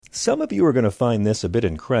Some of you are going to find this a bit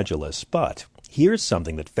incredulous, but here's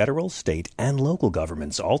something that federal, state, and local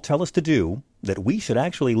governments all tell us to do that we should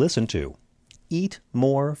actually listen to. Eat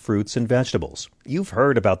more fruits and vegetables. You've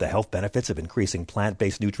heard about the health benefits of increasing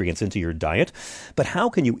plant-based nutrients into your diet, but how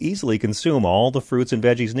can you easily consume all the fruits and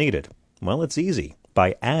veggies needed? Well, it's easy.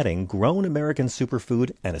 By adding Grown American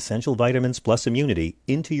Superfood and Essential Vitamins Plus Immunity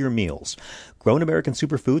into your meals. Grown American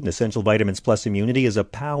Superfood and Essential Vitamins Plus Immunity is a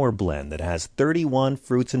power blend that has 31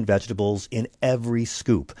 fruits and vegetables in every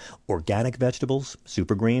scoop. Organic vegetables,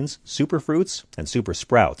 super greens, super fruits, and super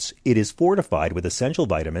sprouts. It is fortified with essential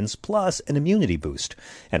vitamins plus an immunity boost.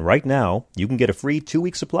 And right now, you can get a free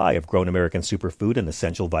 2-week supply of Grown American Superfood and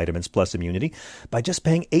Essential Vitamins Plus Immunity by just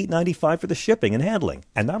paying $8.95 for the shipping and handling.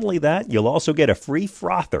 And not only that, you'll also get a free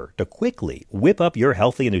frother to quickly whip up your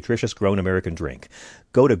healthy and nutritious Grown American drink.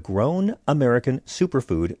 Go to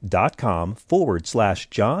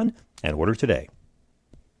grownamericansuperfood.com/John and order today.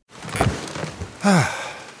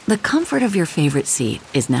 The comfort of your favorite seat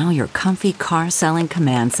is now your comfy car selling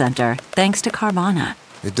command center, thanks to Carvana.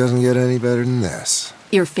 It doesn't get any better than this.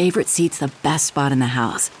 Your favorite seat's the best spot in the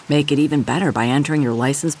house. Make it even better by entering your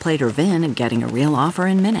license plate or VIN and getting a real offer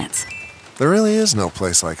in minutes. There really is no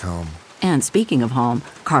place like home. And speaking of home,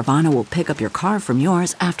 Carvana will pick up your car from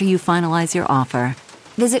yours after you finalize your offer.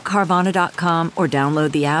 Visit Carvana.com or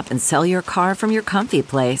download the app and sell your car from your comfy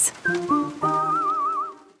place.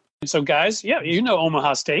 So, guys, yeah, you know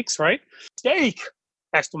Omaha Steaks, right? Steak!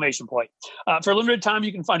 Exclamation point. For a limited time,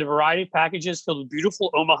 you can find a variety of packages filled with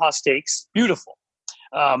beautiful Omaha steaks. Beautiful.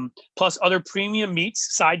 Plus other premium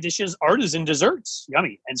meats, side dishes, artisan desserts.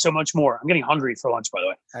 Yummy. And so much more. I'm getting hungry for lunch, by the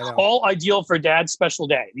way. All ideal for Dad's special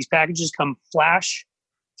day. These packages come flash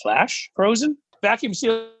frozen, vacuum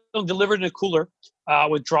sealed, and delivered in a cooler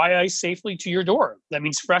with dry ice safely to your door. That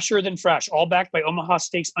means fresher than fresh. All backed by Omaha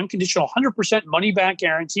Steaks' unconditional 100% money-back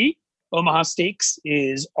guarantee. Omaha Steaks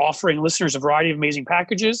is offering listeners a variety of amazing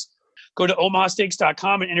packages. Go to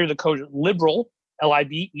omahasteaks.com and enter the code LIBERAL,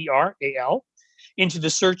 LIBERAL, into the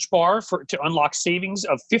search bar to unlock savings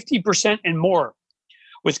of 50% and more.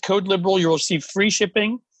 With code LIBERAL, you'll receive free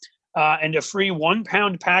shipping and a free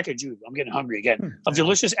 1-pound package. Ooh, I'm getting hungry again. Of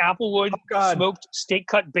delicious applewood smoked steak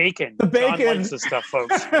cut bacon. The bacon. John likes this stuff,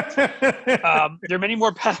 folks. There are many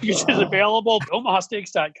more packages available.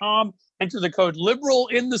 omahasteaks.com. Enter the code LIBERAL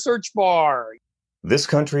in the search bar. This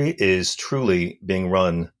country is truly being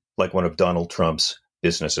run like one of Donald Trump's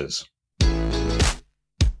businesses.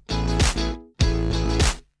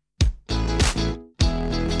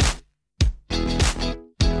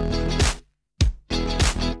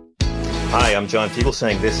 Hi, I'm John Fiegel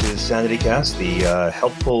saying this is Sanity-Cast, the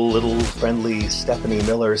helpful, little, friendly Stephanie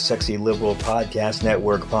Miller Sexy Liberal Podcast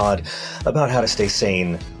Network pod about how to stay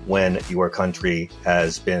sane when your country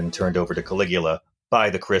has been turned over to Caligula by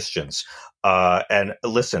the Christians. And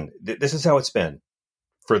listen, this is how it's been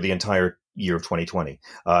for the entire year of 2020.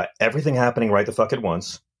 Everything happening right the fuck at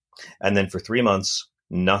once. And then for 3 months,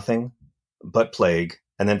 nothing but plague.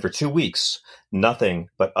 And then for 2 weeks, nothing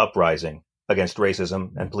but uprising against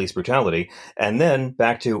racism and police brutality, and then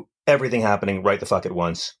back to everything happening right the fuck at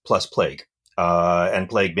once, plus plague, and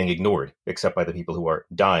plague being ignored, except by the people who are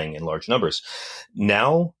dying in large numbers.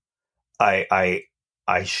 Now, I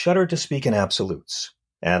shudder to speak in absolutes,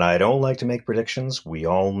 and I don't like to make predictions. We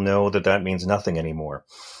all know that means nothing anymore.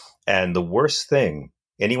 And the worst thing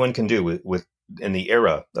anyone can do with in the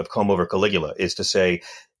era of comb over Caligula is to say,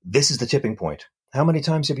 this is the tipping point. How many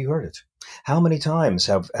times have you heard it? How many times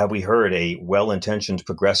have we heard a well-intentioned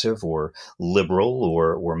progressive or liberal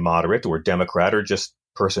or moderate or Democrat or just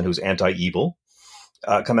person who's anti-evil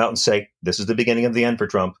come out and say, this is the beginning of the end for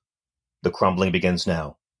Trump. The crumbling begins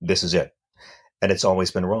now. This is it. And it's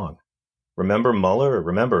always been wrong. Remember Mueller?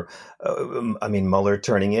 Mueller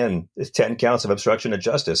turning in 10 counts of obstruction of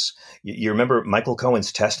justice. You remember Michael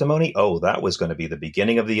Cohen's testimony? Oh, that was going to be the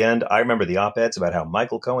beginning of the end. I remember the op-eds about how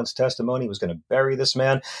Michael Cohen's testimony was going to bury this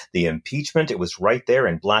man. The impeachment, it was right there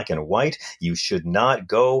in black and white. You should not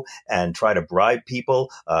go and try to bribe people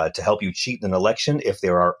to help you cheat an election if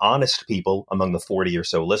there are honest people among the 40 or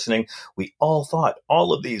so listening. We all thought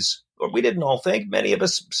all of these, or we didn't all think, many of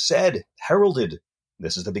us said, heralded,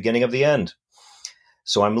 this is the beginning of the end.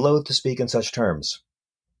 So I'm loath to speak in such terms,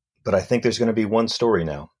 but I think there's going to be one story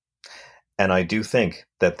now. And I do think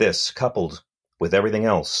that this, coupled with everything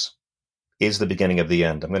else, is the beginning of the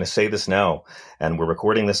end. I'm going to say this now, and we're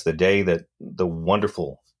recording this the day that the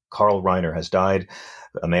wonderful Carl Reiner has died,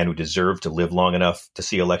 a man who deserved to live long enough to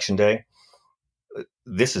see Election Day.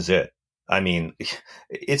 This is it. I mean,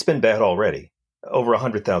 it's been bad already. Over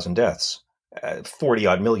 100,000 deaths,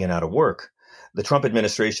 40-odd million out of work. The Trump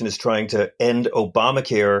administration is trying to end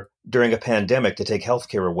Obamacare during a pandemic to take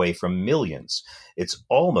healthcare away from millions. It's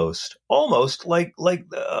almost like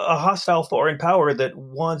a hostile foreign power that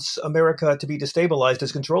wants America to be destabilized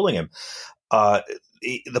is controlling him.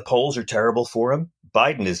 The polls are terrible for him.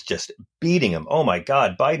 Biden is just beating him. Oh my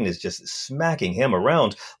God, Biden is just smacking him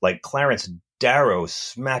around like Clarence Darrow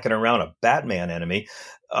smacking around a Batman enemy.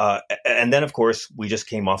 And then, of course, we just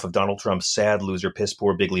came off of Donald Trump's sad loser, piss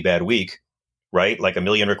poor, bigly bad week, right? Like 1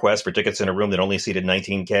 million requests for tickets in a room that only seated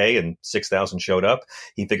 19K and 6,000 showed up.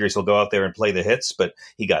 He figures he'll go out there and play the hits, but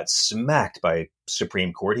he got smacked by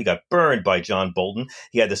Supreme Court. He got burned by John Bolton.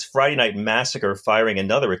 He had this Friday night massacre firing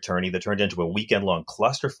another attorney that turned into a weekend-long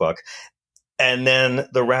clusterfuck. And then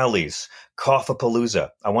the rallies, Cough-a-palooza.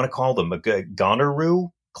 I want to call them a Gonorrhea,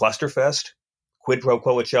 Clusterfest, Quid Pro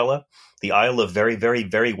Quoachella, the Isle of Very, Very,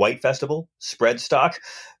 Very White Festival, Spreadstock.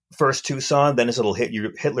 First Tucson, then his little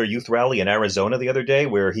Hitler Youth Rally in Arizona the other day,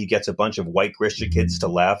 where he gets a bunch of white Christian kids to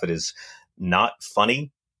laugh at his not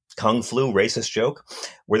funny Kung Flu racist joke.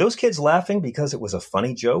 Were those kids laughing because it was a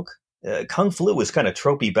funny joke? Kung Flu was kind of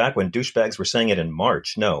tropey back when douchebags were saying it in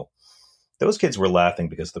March. No. Those kids were laughing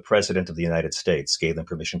because the president of the United States gave them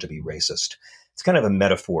permission to be racist. It's kind of a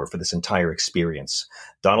metaphor for this entire experience.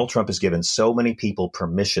 Donald Trump has given so many people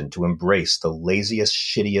permission to embrace the laziest,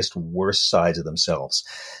 shittiest, worst sides of themselves.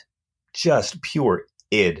 Just pure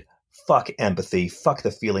id. Fuck empathy. Fuck the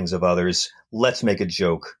feelings of others. Let's make a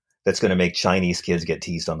joke that's going to make Chinese kids get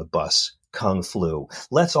teased on the bus. Kung Flu.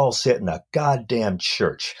 Let's all sit in a goddamn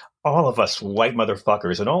church. All of us white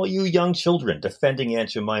motherfuckers and all you young children defending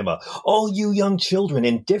Aunt Jemima, all you young children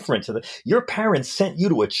indifferent to your parents sent you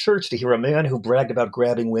to a church to hear a man who bragged about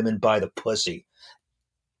grabbing women by the pussy.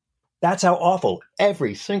 That's how awful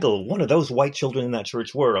every single one of those white children in that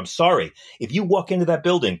church were. I'm sorry. If you walk into that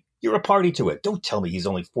building, you're a party to it. Don't tell me he's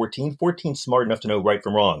only 14. 14 smart enough to know right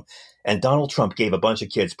from wrong. And Donald Trump gave a bunch of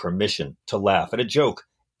kids permission to laugh at a joke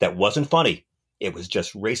that wasn't funny. It was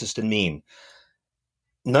just racist and mean.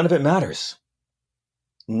 None of it matters.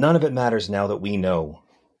 None of it matters now that we know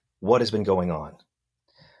what has been going on.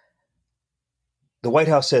 The White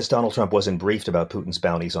House says Donald Trump wasn't briefed about Putin's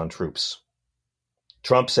bounties on troops.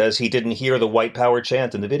 Trump says he didn't hear the white power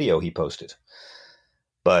chant in the video he posted.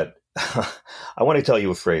 But I want to tell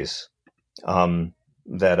you a phrase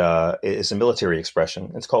that is a military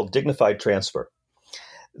expression. It's called dignified transfer.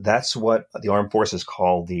 That's what the armed forces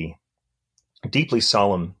call the deeply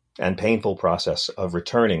solemn and painful process of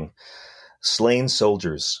returning slain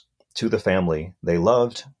soldiers to the family they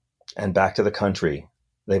loved and back to the country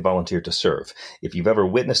they volunteered to serve. If you've ever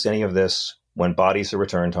witnessed any of this when bodies are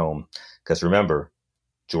returned home, because remember,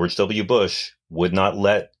 George W. Bush would not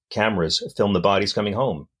let cameras film the bodies coming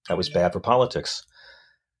home. That was bad for politics.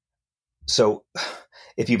 So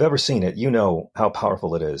if you've ever seen it, you know how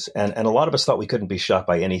powerful it is. And a lot of us thought we couldn't be shot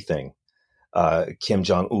by anything Kim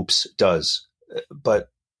Jong-oops does. But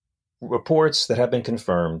reports that have been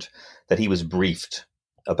confirmed that he was briefed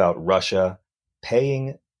about Russia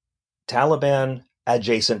paying Taliban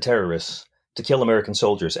adjacent terrorists to kill American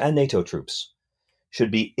soldiers and NATO troops should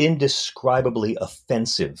be indescribably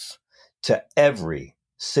offensive to every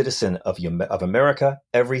citizen of America,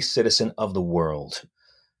 every citizen of the world.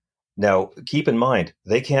 Now, keep in mind,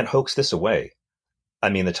 they can't hoax this away. I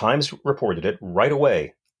mean, the Times reported it right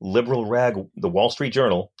away. Liberal rag, the Wall Street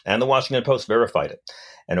Journal, and the Washington Post verified it.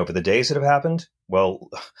 And over the days that have happened, well,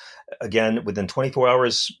 again, within 24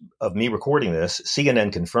 hours of me recording this,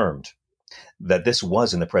 CNN confirmed that this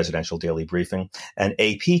was in the presidential daily briefing, and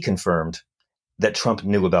AP confirmed that Trump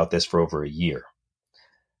knew about this for over a year.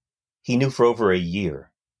 He knew for over a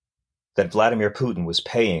year that Vladimir Putin was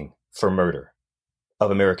paying for murder of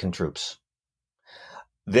American troops.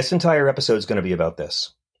 This entire episode is going to be about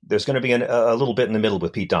this. There's going to be a little bit in the middle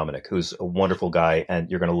with Pete Dominick, who's a wonderful guy, and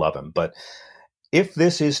you're going to love him. But if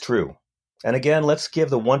this is true, and again, let's give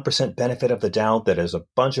the 1% benefit of the doubt that is a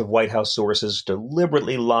bunch of White House sources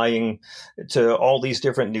deliberately lying to all these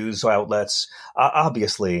different news outlets.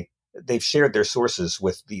 Obviously, they've shared their sources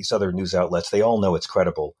with these other news outlets. They all know it's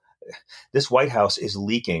credible. This White House is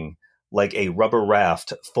leaking like a rubber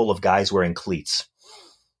raft full of guys wearing cleats.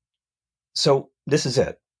 So this is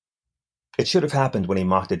it. It should have happened when he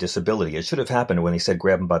mocked a disability. It should have happened when he said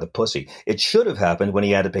grab him by the pussy. It should have happened when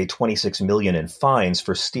he had to pay $26 million in fines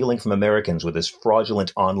for stealing from Americans with his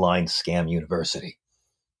fraudulent online scam university.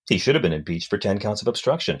 He should have been impeached for 10 counts of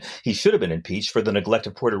obstruction. He should have been impeached for the neglect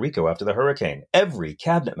of Puerto Rico after the hurricane. Every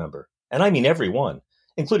cabinet member, and I mean every one,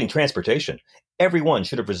 including transportation, everyone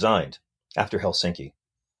should have resigned after Helsinki.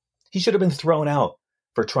 He should have been thrown out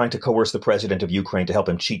for trying to coerce the president of Ukraine to help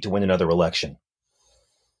him cheat to win another election.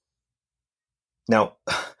 Now,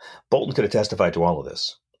 Bolton could have testified to all of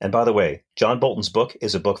this. And by the way, John Bolton's book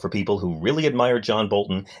is a book for people who really admire John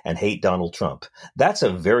Bolton and hate Donald Trump. That's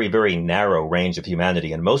a very, very narrow range of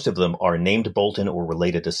humanity, and most of them are named Bolton or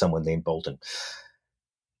related to someone named Bolton.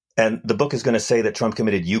 And the book is going to say that Trump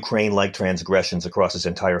committed Ukraine-like transgressions across his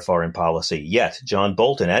entire foreign policy. Yet, John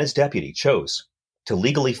Bolton and his deputy chose to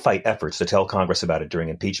legally fight efforts to tell Congress about it during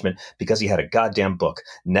impeachment because he had a goddamn book.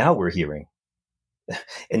 Now we're hearing,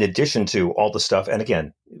 in addition to all the stuff, and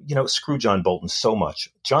again, screw John Bolton so much.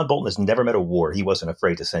 John Bolton has never met a war he wasn't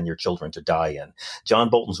afraid to send your children to die in. John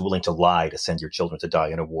Bolton's willing to lie to send your children to die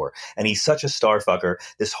in a war. And he's such a starfucker.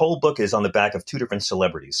 This whole book is on the back of two different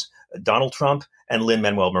celebrities, Donald Trump and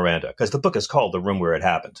Lin-Manuel Miranda, because the book is called The Room Where It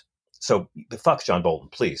Happened. So fuck John Bolton,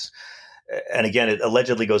 please. And again, it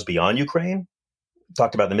allegedly goes beyond Ukraine.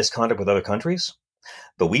 Talked about the misconduct with other countries.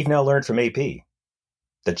 But we've now learned from AP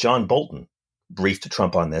that John Bolton briefed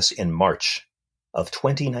Trump on this in March of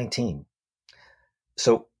 2019.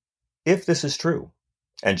 So if this is true,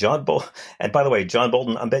 and by the way, John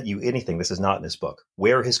Bolton, I bet you anything this is not in his book.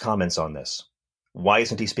 Where are his comments on this? Why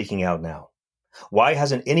isn't he speaking out now? Why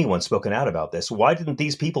hasn't anyone spoken out about this? Why didn't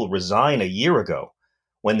these people resign a year ago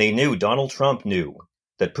when they knew Donald Trump knew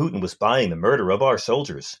that Putin was buying the murder of our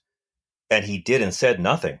soldiers? And he did and said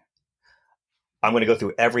nothing. I'm going to go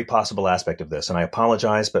through every possible aspect of this, and I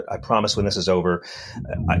apologize, but I promise when this is over,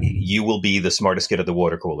 you will be the smartest kid at the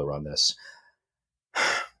water cooler on this.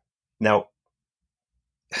 Now,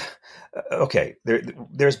 okay,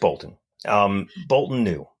 there's Bolton. Bolton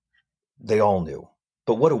knew. They all knew.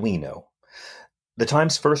 But what do we know? The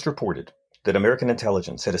Times first reported that American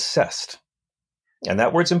intelligence had assessed, and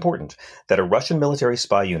that word's important, that a Russian military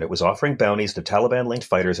spy unit was offering bounties to Taliban-linked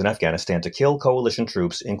fighters in Afghanistan to kill coalition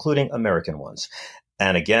troops, including American ones.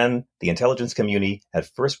 And again, the intelligence community had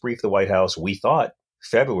first briefed the White House, we thought,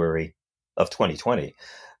 February of 2020.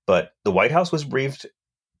 But the White House was briefed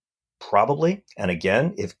probably, and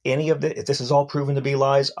again, if this is all proven to be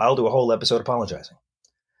lies, I'll do a whole episode apologizing.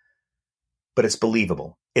 But it's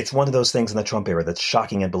believable. It's one of those things in the Trump era that's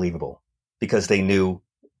shocking and believable because they knew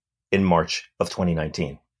in March of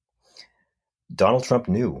 2019. Donald Trump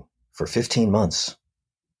knew for 15 months,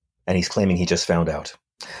 and he's claiming he just found out.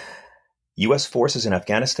 U.S. forces in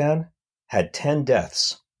Afghanistan had 10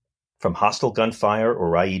 deaths from hostile gunfire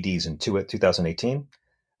or IEDs in 2018.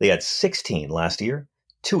 They had 16 last year.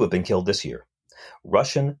 2 have been killed this year.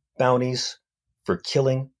 Russian bounties for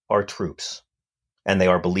killing our troops. And they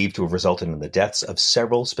are believed to have resulted in the deaths of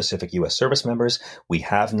several specific U.S. service members. We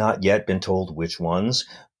have not yet been told which ones.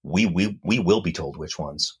 We will be told which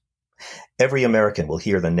ones. Every American will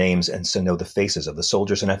hear the names and so know the faces of the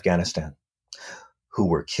soldiers in Afghanistan who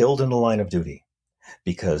were killed in the line of duty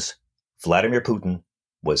because Vladimir Putin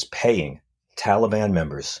was paying Taliban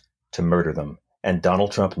members to murder them. And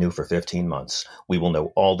Donald Trump knew for 15 months. We will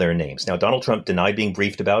know all their names. Now, Donald Trump denied being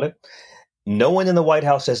briefed about it. No one in the White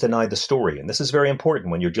House has denied the story. And this is very important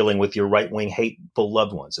when you're dealing with your right-wing hateful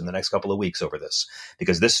loved ones in the next couple of weeks over this,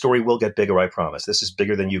 because this story will get bigger, I promise. This is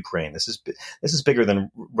bigger than Ukraine. This is bigger than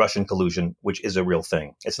Russian collusion, which is a real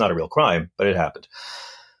thing. It's not a real crime, but it happened.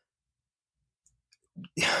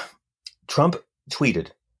 Trump tweeted,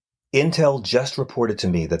 Intel just reported to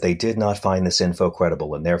me that they did not find this info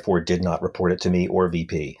credible and therefore did not report it to me or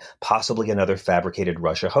VP. Possibly another fabricated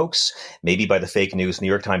Russia hoax, maybe by the fake news New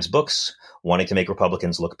York Times books, wanting to make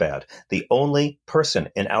Republicans look bad. The only person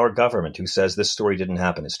in our government who says this story didn't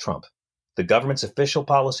happen is Trump. The government's official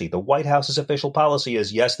policy, the White House's official policy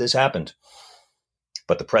is, yes, this happened.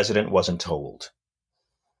 But the president wasn't told.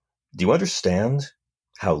 Do you understand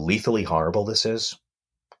how lethally horrible this is?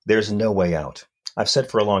 There's no way out. I've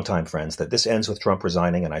said for a long time, friends, that this ends with Trump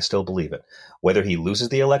resigning, and I still believe it. Whether he loses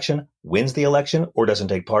the election, wins the election, or doesn't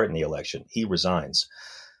take part in the election, he resigns.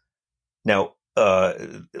 Now,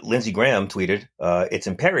 Lindsey Graham tweeted, it's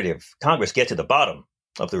imperative Congress get to the bottom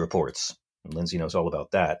of the reports. And Lindsey knows all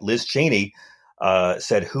about that. Liz Cheney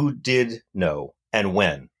said who did know and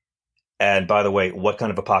when. And by the way, what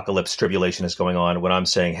kind of apocalypse tribulation is going on when I'm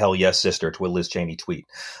saying, hell yes, sister, to a Liz Cheney tweet?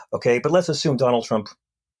 Okay, but let's assume Donald Trump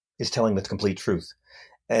is telling the complete truth.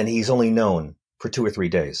 And he's only known for 2 or 3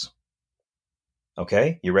 days.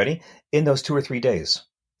 Okay, you ready? In those 2 or 3 days,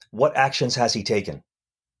 what actions has he taken?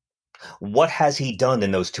 What has he done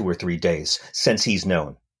in those 2 or 3 days since he's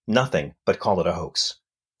known? Nothing but call it a hoax.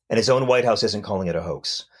 And his own White House isn't calling it a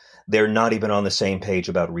hoax. They're not even on the same page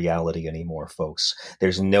about reality anymore, folks.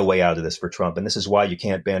 There's no way out of this for Trump. And this is why you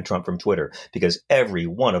can't ban Trump from Twitter, because every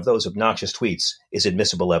one of those obnoxious tweets is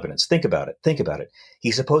admissible evidence. Think about it. Think about it.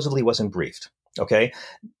 He supposedly wasn't briefed. Okay.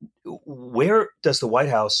 Where does the White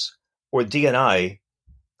House or DNI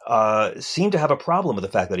seem to have a problem with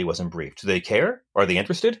the fact that he wasn't briefed. Do they care? Are they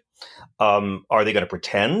interested? Are they going to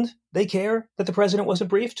pretend they care that the president wasn't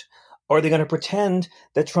briefed? Or are they going to pretend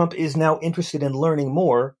that Trump is now interested in learning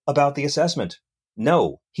more about the assessment?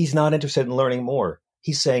 No, he's not interested in learning more.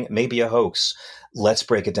 He's saying maybe a hoax. Let's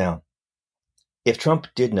break it down. If Trump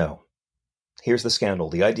did know, here's the scandal.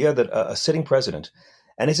 The idea that a sitting president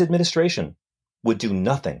and his administration would do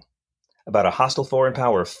nothing about a hostile foreign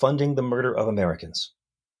power funding the murder of Americans.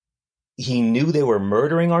 He knew they were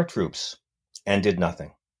murdering our troops and did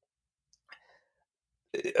nothing.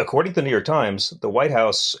 According to the New York Times, the White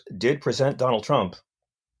House did present Donald Trump,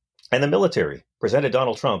 and the military presented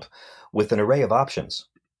Donald Trump with an array of options,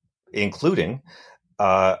 including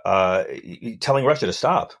telling Russia to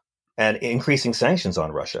stop and increasing sanctions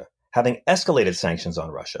on Russia, having escalated sanctions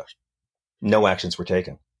on Russia. No actions were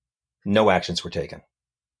taken. No actions were taken.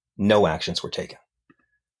 No actions were taken.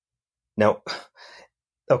 Now,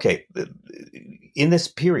 okay, in this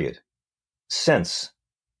period, since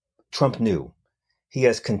Trump knew, he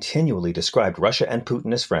has continually described Russia and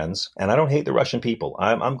Putin as friends, and I don't hate the Russian people.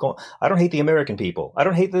 I don't hate the American people. I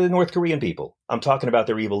don't hate the North Korean people. I'm talking about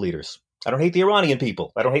their evil leaders. I don't hate the Iranian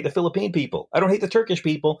people. I don't hate the Philippine people. I don't hate the Turkish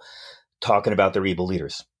people. Talking about their evil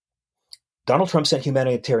leaders. Donald Trump sent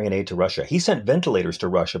humanitarian aid to Russia. He sent ventilators to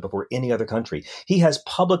Russia before any other country. He has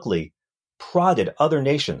publicly prodded other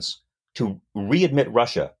nations to readmit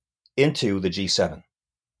Russia into the G7,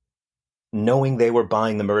 knowing they were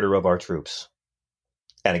buying the murder of our troops.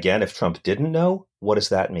 And again, if Trump didn't know, what does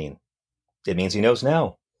that mean? It means he knows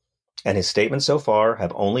now. And his statements so far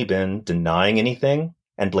have only been denying anything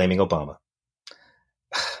and blaming Obama.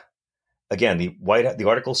 Again, the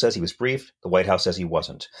article says he was briefed. The White House says he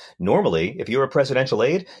wasn't. Normally, if you're a presidential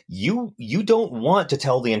aide, you don't want to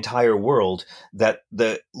tell the entire world that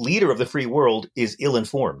the leader of the free world is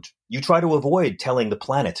ill-informed. You try to avoid telling the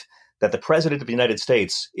planet that the president of the United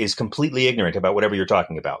States is completely ignorant about whatever you're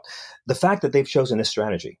talking about. The fact that they've chosen this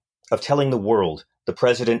strategy of telling the world the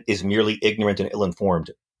president is merely ignorant and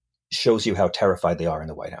ill-informed shows you how terrified they are in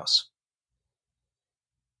the White House.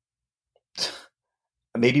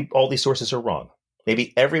 Maybe all these sources are wrong.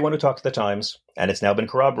 Maybe everyone who talked to the Times, and it's now been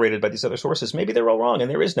corroborated by these other sources, maybe they're all wrong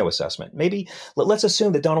and there is no assessment. Maybe let's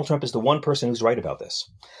assume that Donald Trump is the one person who's right about this.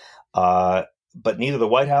 But neither the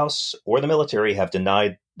White House or the military have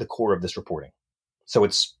denied the core of this reporting. So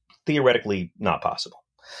it's theoretically not possible.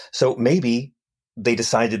 So maybe they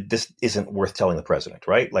decided this isn't worth telling the president,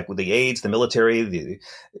 right? Like with the aides, the military, the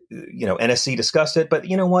NSC discussed it, but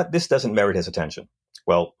you know what? This doesn't merit his attention.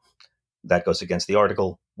 Well, that goes against the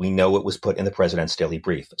article. We know it was put in the president's daily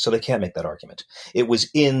brief, so they can't make that argument. It was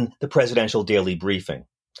in the presidential daily briefing.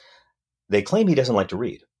 They claim he doesn't like to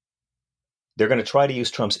read. They're going to try to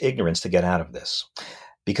use Trump's ignorance to get out of this,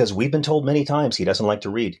 because we've been told many times he doesn't like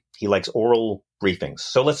to read. He likes oral briefings.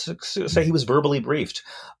 So let's say he was verbally briefed.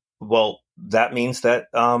 Well, that means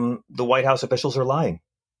that the White House officials are lying.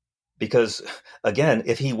 Because, again,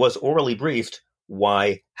 if he was orally briefed,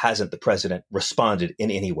 why hasn't the president responded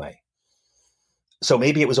in any way? So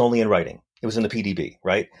maybe it was only in writing. It was in the PDB,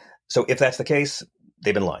 right? So if that's the case,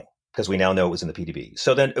 they've been lying, because we now know it was in the PDB.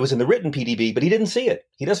 So then it was in the written PDB, but he didn't see it.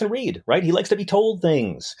 He doesn't read, right? He likes to be told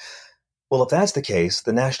things. Well, if that's the case,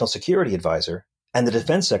 the National Security Advisor and the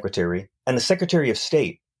Defense Secretary and the Secretary of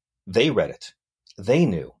State, they read it. They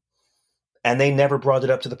knew. And they never brought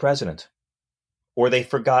it up to the president. Or they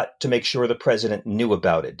forgot to make sure the president knew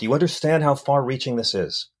about it. Do you understand how far-reaching this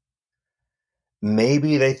is?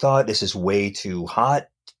 Maybe they thought this is way too hot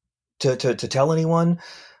to tell anyone,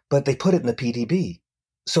 but they put it in the PDB,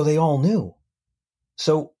 so they all knew.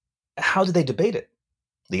 So how did they debate it?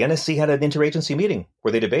 The NSC had an interagency meeting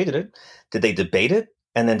where they debated it. Did they debate it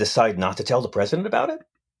and then decide not to tell the president about it?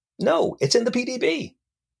 No, it's in the PDB.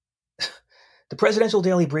 The presidential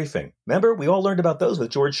daily briefing. Remember, we all learned about those with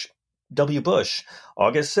George W. Bush.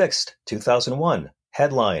 August 6th, 2001.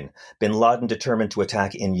 Headline, Bin Laden determined to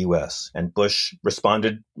attack in U.S. And Bush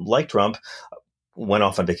responded, like Trump, went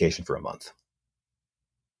off on vacation for a month.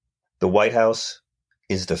 The White House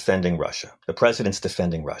is defending Russia. The president's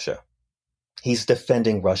defending Russia. He's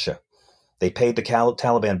defending Russia. They paid the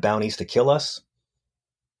Taliban bounties to kill us.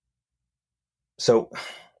 So,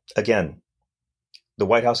 again, the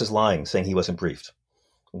White House is lying, saying he wasn't briefed.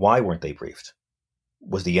 Why weren't they briefed?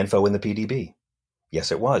 Was the info in the PDB? Yes,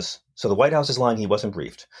 it was. So the White House is lying he wasn't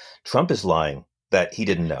briefed. Trump is lying that he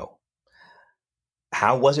didn't know.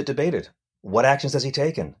 How was it debated? What actions has he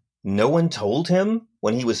taken? No one told him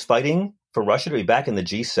when he was fighting for Russia to be back in the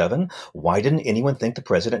G7? Why didn't anyone think the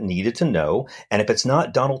president needed to know? And if it's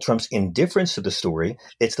not Donald Trump's indifference to the story,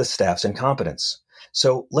 it's the staff's incompetence.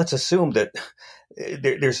 So let's assume that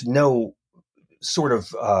There's no sort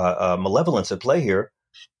of malevolence at play here.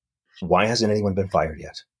 Why hasn't anyone been fired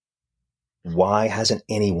yet? Why hasn't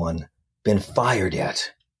anyone been fired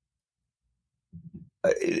yet?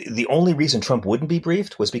 The only reason Trump wouldn't be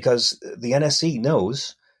briefed was because the NSC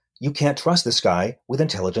knows you can't trust this guy with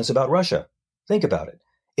intelligence about Russia. Think about it.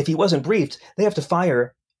 If he wasn't briefed, they have to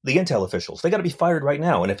fire the intel officials. They got to be fired right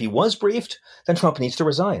now. And if he was briefed, then Trump needs to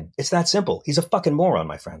resign. It's that simple. He's a fucking moron,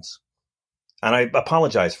 my friends. And I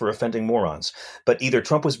apologize for offending morons. But either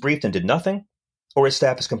Trump was briefed and did nothing, or his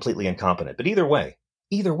staff is completely incompetent. But either way.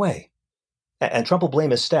 And Trump will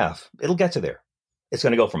blame his staff. It'll get to there. It's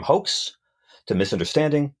going to go from hoax to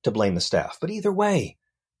misunderstanding to blame the staff. But either way,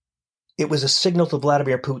 it was a signal to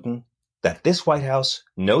Vladimir Putin that this White House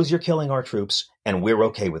knows you're killing our troops and we're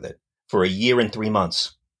okay with it for a year and 3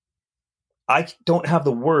 months. I don't have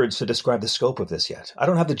the words to describe the scope of this yet. I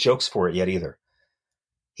don't have the jokes for it yet either.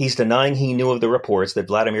 He's denying he knew of the reports that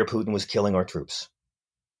Vladimir Putin was killing our troops.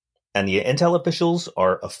 And the intel officials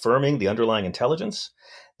are affirming the underlying intelligence.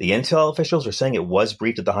 The intel officials are saying it was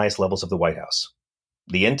briefed at the highest levels of the White House.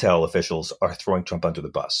 The intel officials are throwing Trump under the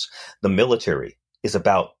bus. The military is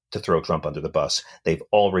about to throw Trump under the bus. They've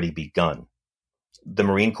already begun. The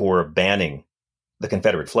Marine Corps banning the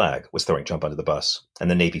Confederate flag was throwing Trump under the bus,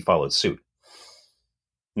 and the Navy followed suit.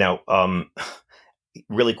 Now,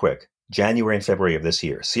 really quick, January and February of this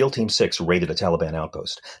year, SEAL Team 6 raided a Taliban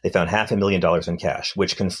outpost. They found $500,000 in cash,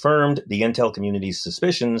 which confirmed the intel community's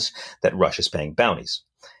suspicions that Russia's paying bounties.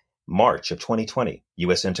 March of 2020,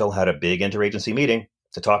 U.S. Intel had a big interagency meeting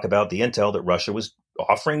to talk about the intel that Russia was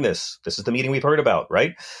offering this. This is the meeting we've heard about,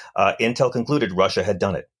 right? Intel concluded Russia had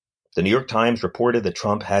done it. The New York Times reported that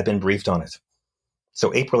Trump had been briefed on it.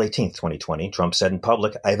 So April 18th, 2020, Trump said in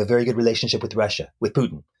public, I have a very good relationship with Russia, with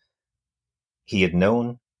Putin. He had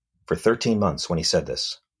known for 13 months when he said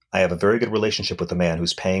this. I have a very good relationship with the man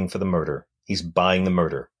who's paying for the murder. He's buying the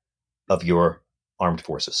murder of your armed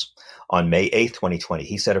forces. On May 8th, 2020,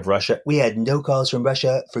 he said of Russia, we had no calls from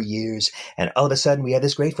Russia for years, and all of a sudden we have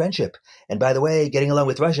this great friendship. And by the way, getting along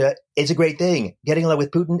with Russia is a great thing. Getting along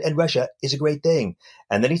with Putin and Russia is a great thing.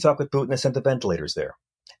 And then he talked with Putin and sent the ventilators there.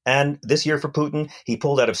 And this year for Putin, he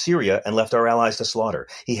pulled out of Syria and left our allies to slaughter.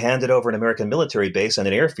 He handed over an American military base and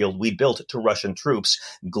an airfield we built to Russian troops,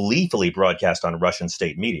 gleefully broadcast on Russian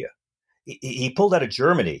state media. He pulled out of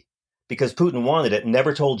Germany because Putin wanted it,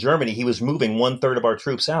 never told Germany he was moving 1/3 of our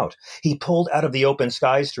troops out. He pulled out of the Open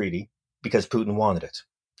Skies Treaty because Putin wanted it.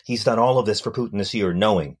 He's done all of this for Putin this year,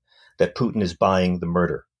 knowing that Putin is buying the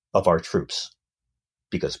murder of our troops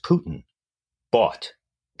because Putin bought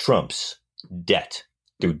Trump's debt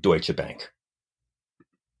through Deutsche Bank.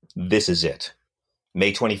 This is it.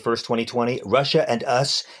 May 21st, 2020, Russia and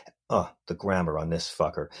us, the grammar on this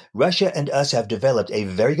fucker. Russia and us have developed a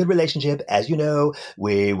very good relationship. As you know,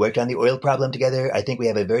 we worked on the oil problem together. I think we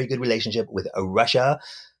have a very good relationship with Russia.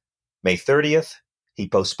 May 30th, he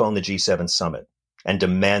postponed the G7 summit and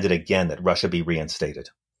demanded again that Russia be reinstated.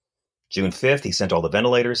 June 5th, he sent all the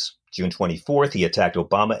ventilators. June 24th, he attacked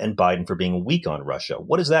Obama and Biden for being weak on Russia.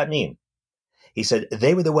 What does that mean? He said,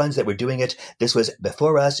 they were the ones that were doing it. This was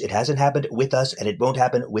before us. It hasn't happened with us, and it won't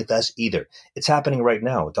happen with us either. It's happening right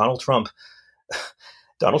now. Donald Trump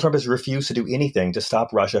has refused to do anything to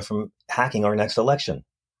stop Russia from hacking our next election.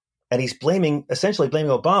 And he's essentially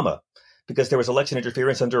blaming Obama because there was election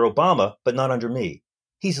interference under Obama, but not under me.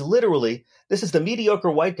 This is the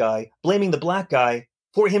mediocre white guy blaming the black guy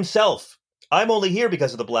for himself. I'm only here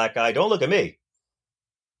because of the black guy. Don't look at me.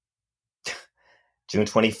 June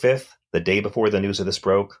 25th. The day before the news of this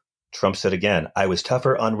broke, Trump said again, I was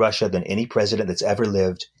tougher on Russia than any president that's ever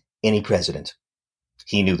lived, any president.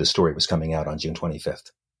 He knew the story was coming out on June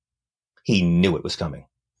 25th. He knew it was coming.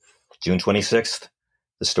 June 26th,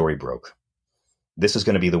 the story broke. This is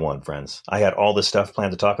going to be the one, friends. I had all this stuff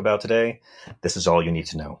planned to talk about today. This is all you need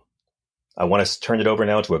to know. I want to turn it over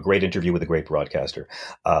now to a great interview with a great broadcaster.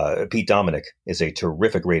 Pete Dominick is a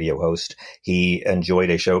terrific radio host. He enjoyed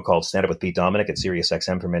a show called Stand Up with Pete Dominick at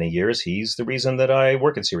SiriusXM for many years. He's the reason that I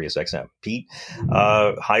work at SiriusXM. Pete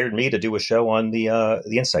hired me to do a show on the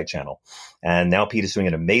Insight channel. And now Pete is doing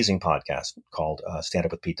an amazing podcast called Stand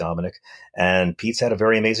Up with Pete Dominick. And Pete's had a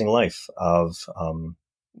very amazing life of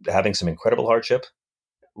having some incredible hardship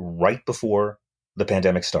right before the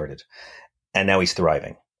pandemic started. And now he's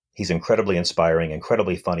thriving. He's incredibly inspiring,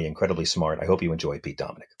 incredibly funny, incredibly smart. I hope you enjoy Pete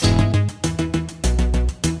Dominick.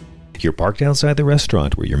 You're parked outside the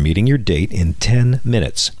restaurant where you're meeting your date in 10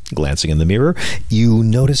 minutes. Glancing in the mirror, you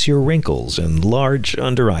notice your wrinkles and large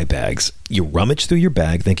under-eye bags. You rummage through your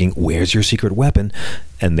bag thinking, where's your secret weapon?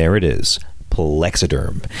 And there it is.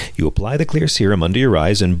 Plexiderm. You apply the clear serum under your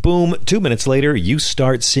eyes and boom, 2 minutes later, you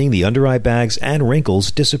start seeing the under eye bags and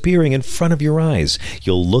wrinkles disappearing in front of your eyes.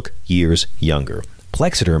 You'll look years younger.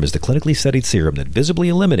 Plexiderm is the clinically studied serum that visibly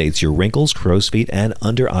eliminates your wrinkles, crow's feet, and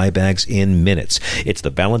under eye bags in minutes. It's the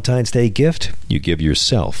Valentine's Day gift you give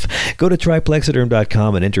yourself. Go to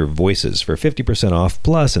tryplexiderm.com and enter VOICES for 50% off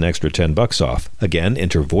plus an extra $10 off. Again,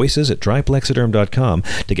 enter VOICES at tryplexiderm.com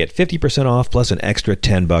to get 50% off plus an extra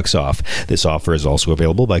 $10 off. This offer is also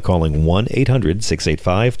available by calling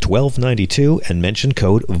 1-800-685-1292 and mention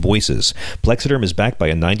code VOICES. Plexiderm is backed by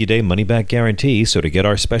a 90-day money-back guarantee, so to get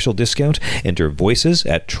our special discount, enter VOICES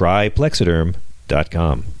at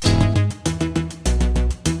tryplexiderm.com.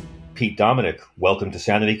 Pete Dominick, welcome to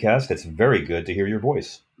Sanity-Cast. It's very good to hear your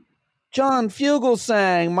voice. John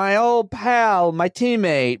Fugelsang, my old pal, my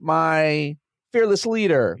teammate, my fearless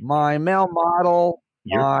leader, my male model,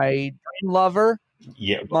 my dream lover,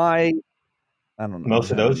 my... I don't know.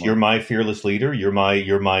 Most of those. You're my fearless leader. You're my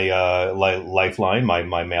lifeline.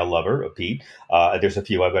 My male lover, Pete. There's a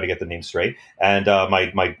few. I've got to get the names straight. And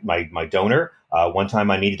my donor. One time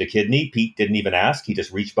I needed a kidney. Pete didn't even ask. He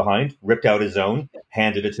just reached behind, ripped out his own,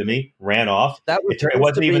 handed it to me, ran off. It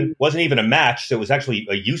wasn't even a match. So it was actually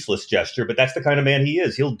a useless gesture. But that's the kind of man he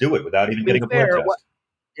is. He'll do it without even getting a blood test.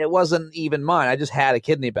 It wasn't even mine. I just had a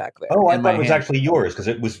kidney back there. Oh, I thought it was actually yours because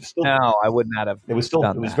it was still. No, I would not have. It was still.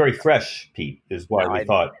 It was very fresh, Pete. Is why we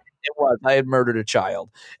thought it was. I had murdered a child,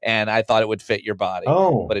 and I thought it would fit your body.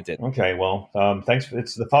 Oh, but it didn't. Okay, well, thanks.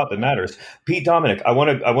 It's the thought that matters. Pete Dominick, I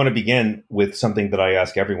want to begin with something that I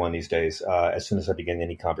ask everyone these days as soon as I begin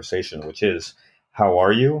any conversation, which is, how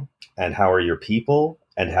are you, and how are your people,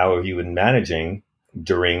 and how have you been managing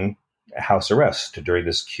during house arrest, during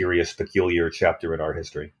this curious, peculiar chapter in our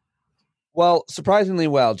history? Well, surprisingly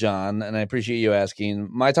well, John, and I appreciate you asking.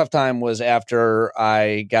 My tough time was after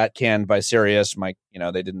I got canned by Sirius.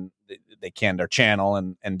 They canned our channel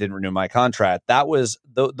and didn't renew my contract. That was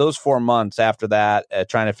those 4 months after that,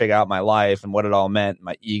 trying to figure out my life and what it all meant,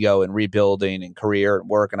 my ego and rebuilding and career and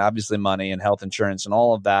work and obviously money and health insurance and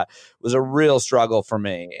all of that was a real struggle for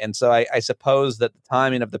me. And so I suppose that the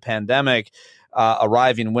timing of the pandemic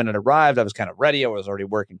arriving when it arrived, I was kind of ready. I was already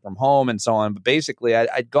working from home and so on. But basically,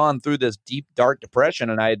 I'd gone through this deep, dark depression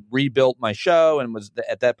and I had rebuilt my show and was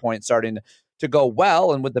at that point starting to go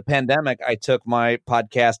well. And with the pandemic, I took my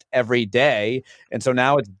podcast every day. And so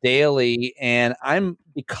now it's daily. And I'm,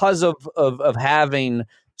 because of having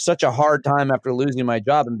such a hard time after losing my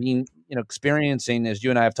job and being, experiencing, as you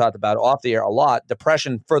and I have talked about off the air a lot,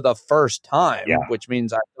 depression for the first time, which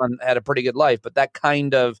means I've had a pretty good life. But that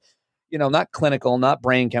kind of, not clinical, not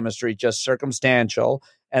brain chemistry, just circumstantial.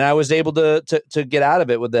 And I was able to get out of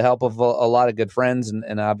it with the help of a lot of good friends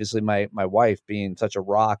and obviously my wife being such a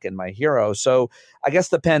rock and my hero. So I guess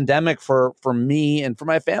the pandemic for me and for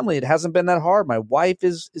my family, it hasn't been that hard. My wife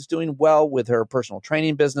is doing well with her personal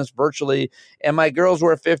training business virtually. And my girls who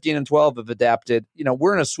are 15 and 12 have adapted.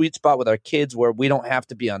 We're in a sweet spot with our kids where we don't have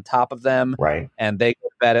to be on top of them. Right. And they go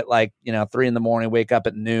to bed at 3 a.m, wake up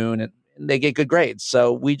at noon, and they get good grades.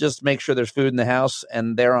 So we just make sure there's food in the house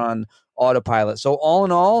and they're on autopilot. So all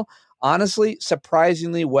in all, honestly,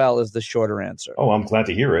 surprisingly well is the shorter answer. Oh, I'm glad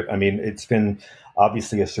to hear it. I mean, it's been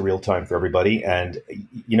obviously a surreal time for everybody. And,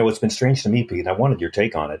 it's been strange to me, Pete, and I wanted your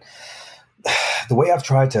take on it. The way I've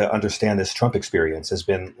tried to understand this Trump experience has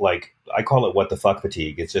been I call it what the fuck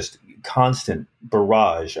fatigue. It's just constant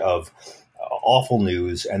barrage of awful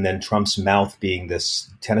news, and then Trump's mouth being this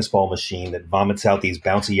tennis ball machine that vomits out these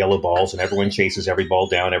bouncy yellow balls, and everyone chases every ball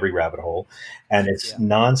down every rabbit hole. And it's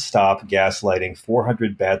nonstop gaslighting,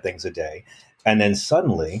 400 bad things a day. And then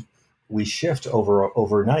suddenly we shift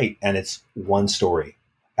overnight, and it's one story.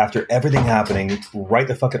 After everything happening right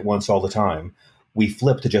the fuck at once all the time, we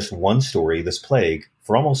flip to just one story, this plague,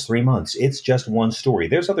 for almost 3 months. It's just one story.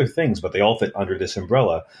 There's other things, but they all fit under this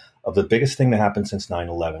umbrella of the biggest thing that happened since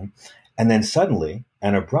 9/11. And then suddenly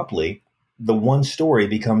and abruptly, the one story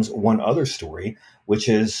becomes one other story, which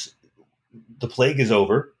is the plague is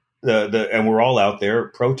over, and we're all out there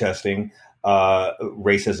protesting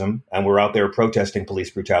racism, and we're out there protesting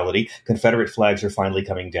police brutality. Confederate flags are finally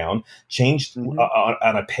coming down, changed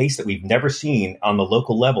on a pace that we've never seen on the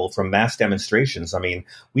local level from mass demonstrations. I mean,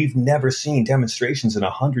 we've never seen demonstrations in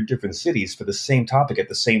 100 different cities for the same topic at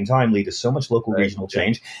the same time lead to so much local regional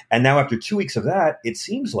change. And now after 2 weeks of that, it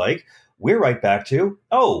seems like we're right back to,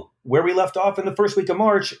 where we left off in the first week of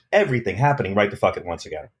March, everything happening right the fuck at once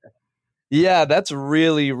again. Yeah, that's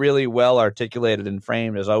really, really well articulated and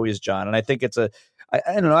framed as always, John. And I think it's I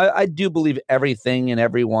don't know, I do believe everything and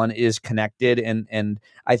everyone is connected. And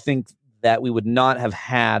I think that we would not have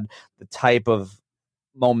had the type of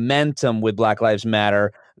momentum with Black Lives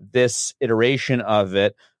Matter, this iteration of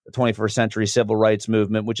it, the 21st century civil rights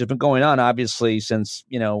movement, which has been going on obviously since,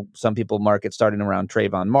 some people mark it starting around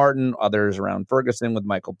Trayvon Martin, others around Ferguson with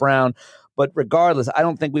Michael Brown. But regardless, I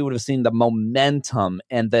don't think we would have seen the momentum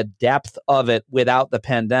and the depth of it without the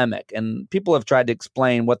pandemic. And people have tried to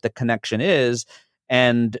explain what the connection is,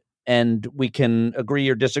 and we can agree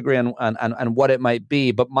or disagree on what it might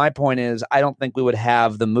be. But my point is, I don't think we would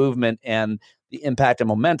have the movement and the impact and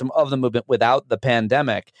momentum of the movement without the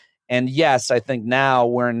pandemic. And yes, I think now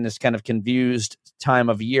we're in this kind of confused time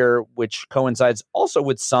of year, which coincides also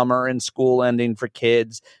with summer and school ending for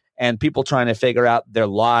kids and people trying to figure out their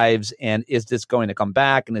lives. And is this going to come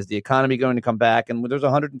back? And is the economy going to come back? And there's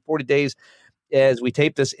 140 days as we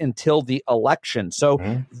tape this until the election. So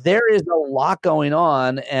there is a lot going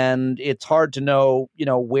on, and it's hard to know,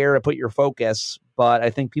 where to put your focus. But I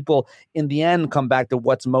think people in the end come back to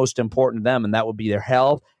what's most important to them, and that would be their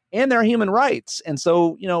health and their human rights. And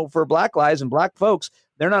so, for Black lives and Black folks,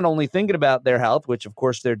 they're not only thinking about their health, which of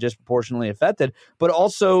course they're disproportionately affected, but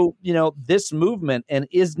also, this movement, and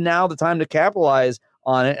is now the time to capitalize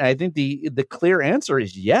on it. And I think the clear answer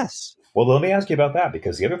is yes. Well, let me ask you about that,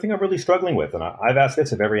 because the other thing I'm really struggling with, and I've asked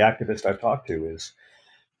this of every activist I've talked to, is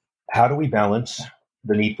how do we balance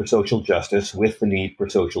the need for social justice with the need for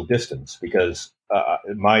social distance? Because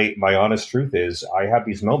my honest truth is, I have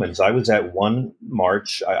these moments. I was at one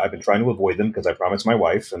march. I've been trying to avoid them because I promised my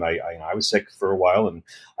wife, and I was sick for a while, and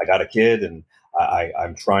I got a kid, and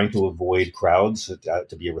I'm trying to avoid crowds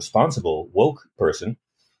to be a responsible woke person.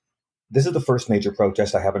 This is the first major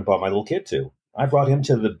protest I haven't brought my little kid to. I brought him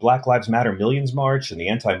to the Black Lives Matter Millions March and the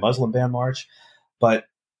anti-Muslim ban march, but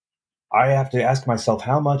I have to ask myself,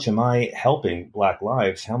 how much am I helping Black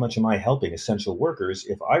lives? How much am I helping essential workers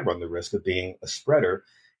if I run the risk of being a spreader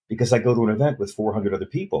because I go to an event with 400 other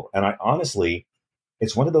people? And I honestly,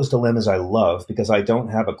 it's one of those dilemmas I love because I don't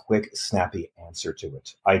have a quick, snappy answer to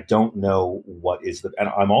it. I don't know what is and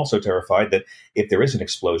I'm also terrified that if there is an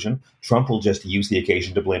explosion, Trump will just use the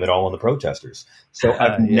occasion to blame it all on the protesters. So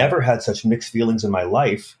I've never had such mixed feelings in my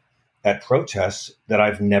life at protests that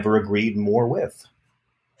I've never agreed more with.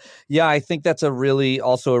 Yeah, I think that's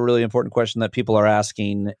also a really important question that people are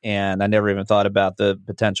asking, and I never even thought about the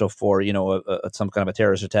potential for some kind of a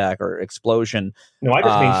terrorist attack or explosion. No, I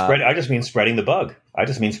just mean spreading the bug. I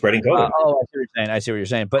just mean spreading COVID. I see what you're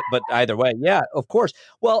saying. But either way, yeah, of course.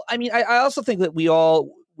 Well, I mean, I also think that we all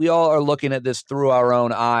are looking at this through our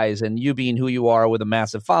own eyes, and you being who you are with a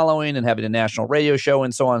massive following and having a national radio show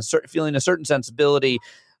and so on, feeling a certain sensibility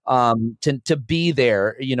to be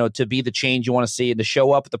there, to be the change you want to see and to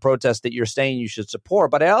show up at the protest that you're saying you should support.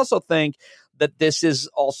 But I also think that this is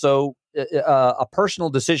also a personal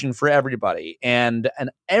decision for everybody, and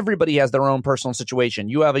everybody has their own personal situation.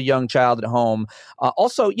 You have a young child at home.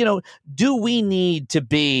 Also, do we need to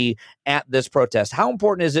be at this protest? How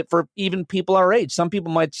important is it for even people our age? Some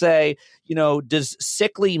people might say, does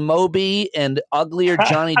sickly Moby and uglier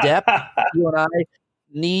Johnny Depp, you and I,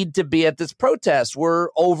 need to be at this protest? We're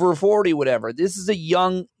over 40, whatever. This is a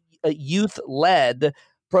youth-led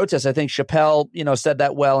protest. I think Chappelle, said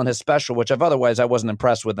that well in his special, which I wasn't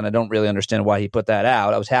impressed with, and I don't really understand why he put that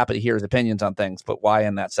out. I was happy to hear his opinions on things, but why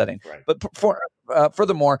in that setting? Right. But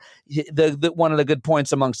furthermore, the one of the good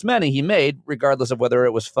points amongst many he made, regardless of whether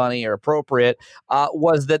it was funny or appropriate,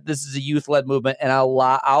 was that this is a youth-led movement, and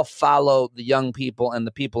I'll follow the young people and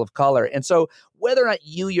the people of color. And so whether or not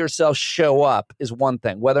you yourself show up is one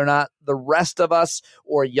thing. Whether or not the rest of us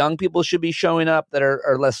or young people should be showing up that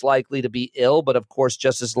are less likely to be ill, but of course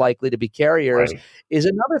just as likely to be carriers, right, is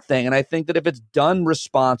another thing. And I think that if it's done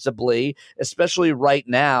responsibly, especially right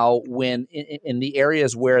now when in the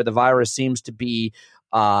areas where the virus seems to be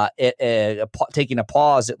taking a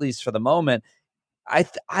pause, at least for the moment,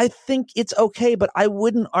 I think it's okay, but I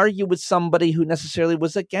wouldn't argue with somebody who necessarily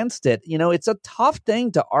was against it. It's a tough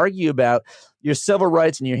thing to argue about your civil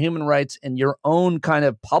rights and your human rights and your own kind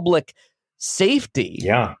of public safety.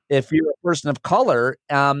 Yeah. If you're a person of color,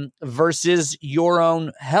 versus your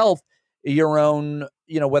own health, your own,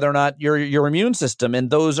 whether or not your immune system and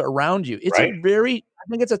those around you. It's right. I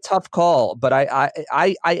think it's a tough call, but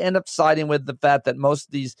I end up siding with the fact that most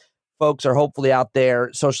of these folks are hopefully out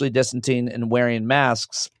there socially distancing and wearing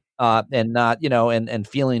masks, and not, and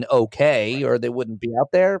feeling okay, or they wouldn't be out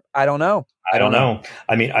there. I don't know. I don't know.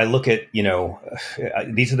 I mean, I look at,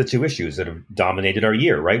 these are the two issues that have dominated our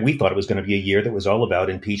year, right? We thought it was going to be a year that was all about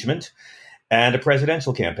impeachment and a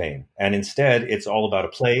presidential campaign. And instead, it's all about a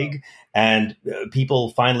plague and people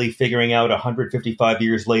finally figuring out 155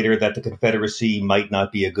 years later that the Confederacy might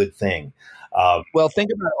not be a good thing. Well,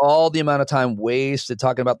 think about all the amount of time wasted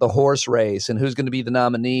talking about the horse race and who's going to be the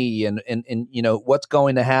nominee and you know what's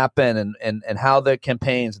going to happen and how the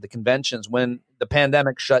campaigns, the conventions, when the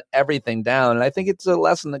pandemic shut everything down. And I think it's a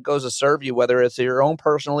lesson that goes to serve you, whether it's your own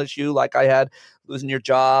personal issue like I had, losing your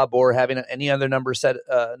job, or having any other number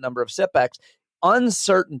of setbacks.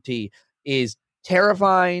 Uncertainty is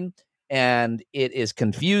terrifying, and it is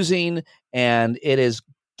confusing, and it is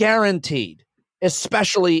guaranteed,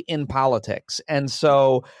 especially in politics. And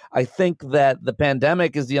so I think that the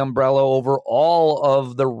pandemic is the umbrella over all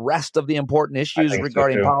of the rest of the important issues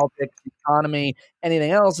regarding politics, economy,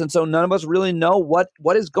 anything else. And so none of us really know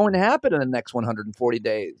what is going to happen in the next 140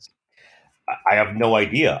 days. I have no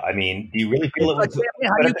idea. I mean, do you really feel it was?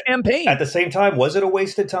 How do you campaign? At the same time, was it a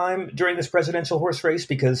waste of time during this presidential horse race?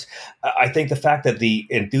 Because I think the fact that the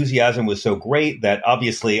enthusiasm was so great that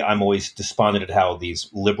obviously I'm always despondent at how these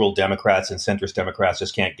liberal Democrats and centrist Democrats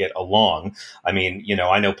just can't get along. I mean, you know,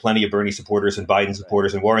 I know plenty of Bernie supporters and Biden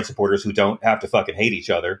supporters and Warren supporters who don't have to fucking hate each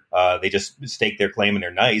other. They just stake their claim and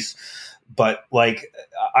they're nice. But like,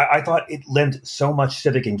 I thought it lent so much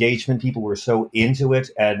civic engagement. People were so into it.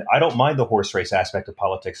 And I don't mind the horse race aspect of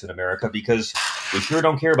politics in America because we sure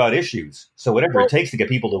don't care about issues. So whatever it takes to get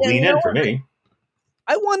people to lean in for me.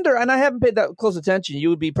 I wonder, and I haven't paid that close attention.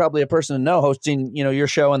 You would be probably a person to know hosting, you know, your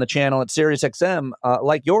show on the channel at SiriusXM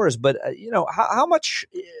like yours. But, you know, how much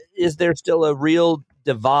is there still a real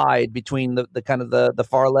divide between the kind of the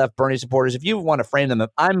far left Bernie supporters? If you want to frame them,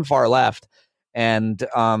 I'm far left. And,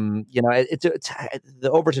 you know, it's the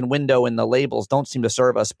Overton window and the labels don't seem to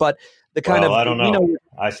serve us. But the kind of, I don't know. You know,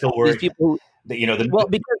 I still worry. These people who, you know,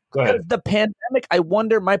 because the pandemic, I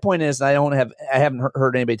wonder, my point is, I haven't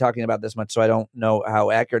heard anybody talking about this much, so I don't know how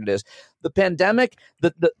accurate it is. The pandemic,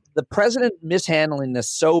 the president mishandling this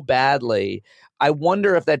so badly, I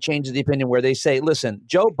wonder if that changes the opinion where they say, listen,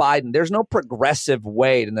 Joe Biden, there's no progressive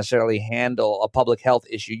way to necessarily handle a public health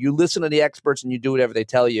issue. You listen to the experts and you do whatever they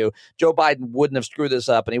tell you. Joe Biden wouldn't have screwed this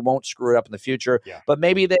up and he won't screw it up in the future. Yeah. But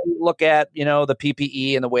maybe they look at, you know, the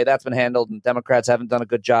PPE and the way that's been handled, and Democrats haven't done a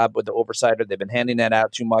good job with the oversight, or they've been handing that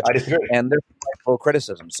out too much. I disagree. And there's full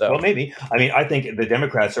criticism. So, well, maybe. I mean, I think the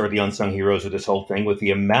Democrats are the unsung heroes of this whole thing with the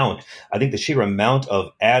amount. I think the sheer amount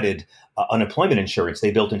of added unemployment insurance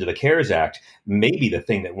they built into the CARES Act may be the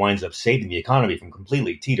thing that winds up saving the economy from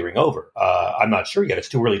completely teetering over. I'm not sure yet. It's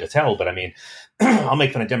too early to tell. But I mean, I'll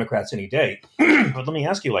make fun of Democrats any day. But let me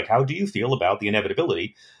ask you, like, how do you feel about the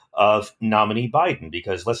inevitability of nominee Biden?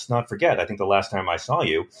 Because let's not forget, I think the last time I saw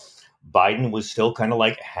you, Biden was still kind of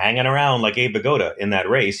like hanging around like Abe Vigoda in that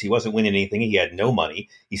race. He wasn't winning anything. He had no money.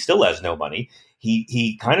 He still has no money.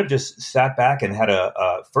 He kind of just sat back and had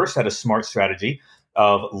first had a smart strategy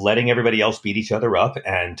of letting everybody else beat each other up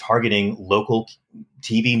and targeting local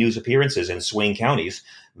TV news appearances in swing counties.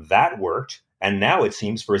 That worked. And now it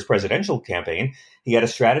seems for his presidential campaign, he had a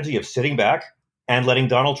strategy of sitting back and letting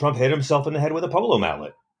Donald Trump hit himself in the head with a polo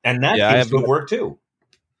mallet. And that seems to have worked too.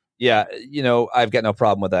 Yeah, you know, I've got no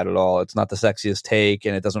problem with that at all. It's not the sexiest take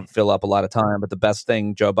and it doesn't fill up a lot of time. But the best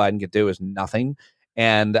thing Joe Biden could do is nothing.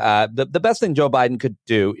 And the best thing Joe Biden could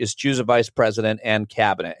do is choose a vice president and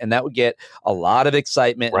cabinet, and that would get a lot of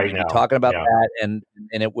excitement. Right and now, we'd be talking about that, and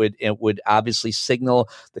it would obviously signal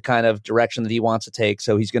the kind of direction that he wants to take.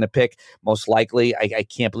 So he's going to pick, most likely, I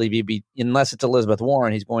can't believe he'd be, unless it's Elizabeth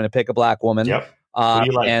Warren, he's going to pick a black woman. Yep. Who do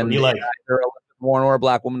you like? And Who do you like? Either Elizabeth Warren or a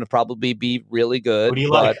black woman would probably be really good. Who do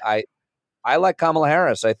you like? But I like Kamala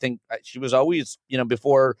Harris. I think she was always, you know,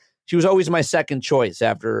 she was always my second choice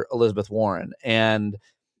after Elizabeth Warren. And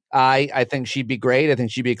I think she'd be great. I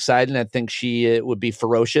think she'd be exciting. I think she would be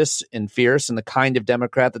ferocious and fierce, and the kind of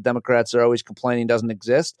Democrat that Democrats are always complaining doesn't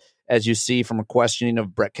exist, as you see from a questioning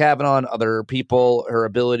of Brett Kavanaugh and other people. Her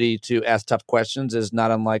ability to ask tough questions is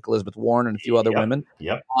not unlike Elizabeth Warren and a few other women.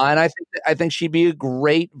 Yep. And I think she'd be a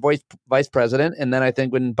great vice president. And then I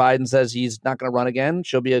think when Biden says he's not going to run again,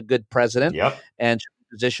 she'll be a good president. Yep. And she'll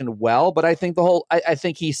be positioned well. But I think I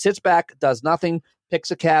think he sits back, does nothing,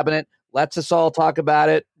 picks a cabinet, lets us all talk about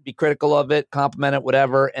it, be critical of it, compliment it,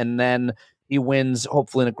 whatever, and then he wins,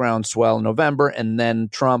 hopefully in a groundswell in November, and then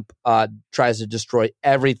Trump tries to destroy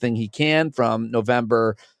everything he can from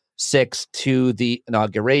November 6th to the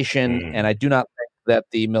inauguration, and I do not think that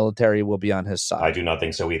the military will be on his side. I do not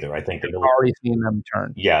think so either. I think we've already seen them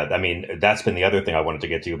turn. Yeah, I mean, that's been the other thing I wanted to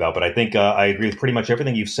get to you about, but I think I agree with pretty much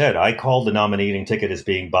everything you've said. I called the nominating ticket as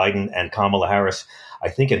being Biden and Kamala Harris, I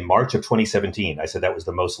think in March of 2017. I said that was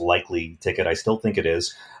the most likely ticket. I still think it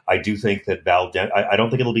is. I do think that I don't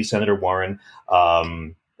think it'll be Senator Warren.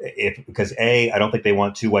 Because A, I don't think they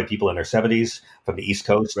want two white people in their 70s from the East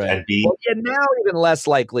Coast, right. And B, now even less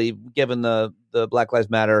likely given the Black Lives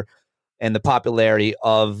Matter and the popularity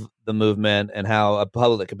of the movement and how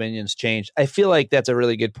public opinion's changed. I feel like that's a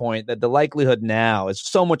really good point, that the likelihood now is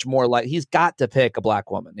so much more like he's got to pick a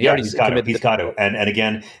black woman. He's got to. And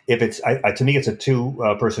again, if it's to me, it's a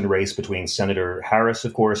two-person race between Senator Harris,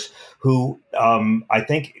 of course, who I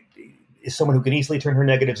think is someone who can easily turn her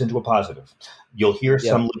negatives into a positive. You'll hear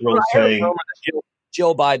some liberals saying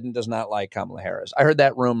Joe Biden does not like Kamala Harris. I heard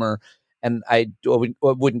that rumor, and I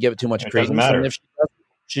wouldn't give it too much credence. Doesn't matter. And if she does,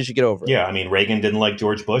 she should get over it. Yeah, I mean, Reagan didn't like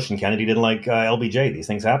George Bush and Kennedy didn't like LBJ. These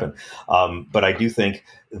things happen. But I do think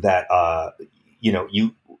that,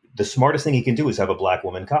 the smartest thing he can do is have a black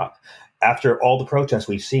woman cop. After all the protests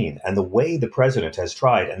we've seen and the way the president has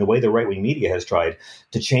tried and the way the right-wing media has tried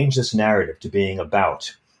to change this narrative to being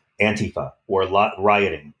about Antifa or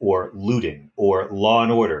rioting or looting or law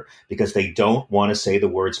and order, because they don't want to say the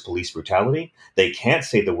words police brutality. They can't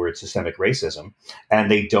say the word systemic racism.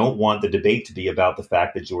 And they don't want the debate to be about the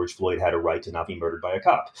fact that George Floyd had a right to not be murdered by a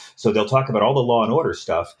cop. So they'll talk about all the law and order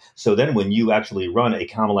stuff. So then when you actually run a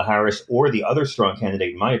Kamala Harris or the other strong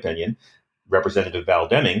candidate, in my opinion, Representative Val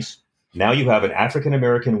Demings, now you have an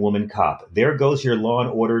African-American woman cop. There goes your law and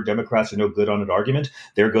order, Democrats are no good on it argument.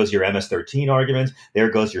 There goes your MS-13 argument.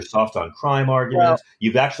 There goes your soft on crime argument. Well,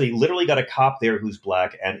 you've actually literally got a cop there who's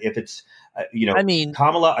black. And if it's,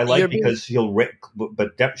 Kamala, I like because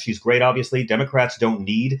she's great, obviously. Democrats don't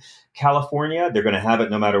need California. They're going to have it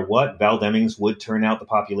no matter what. Val Demings would turn out the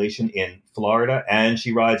population in Florida, and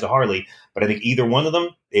she rides a Harley. But I think either one of them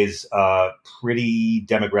is pretty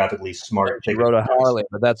demographically smart. She rode a Harley,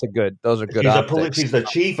 but those are good optics. She's the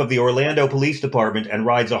chief of the Orlando Police Department and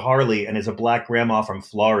rides a Harley and is a black grandma from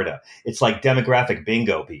Florida. It's like demographic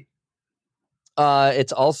bingo, Pete.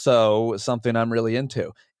 It's also something I'm really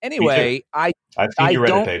into. Anyway, I've seen your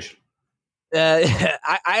Reddit page.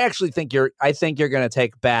 I actually think you're going to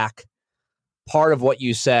take back part of what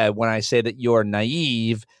you said when I say that you're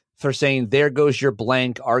naive for saying there goes your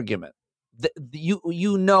blank argument.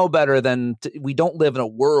 You know better than we don't live in a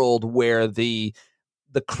world where the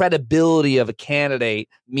credibility of a candidate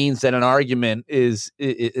means that an argument is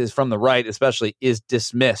from the right, especially, is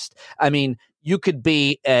dismissed. I mean, you could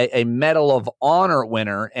be a Medal of Honor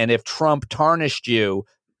winner, and if Trump tarnished you,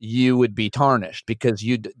 you would be tarnished because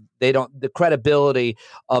the credibility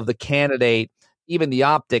of the candidate, even the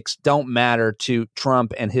optics, don't matter to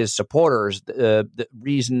Trump and his supporters. The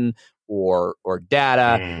reason or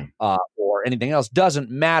data or anything else doesn't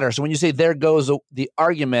matter. So when you say there goes the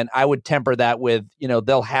argument, I would temper that with,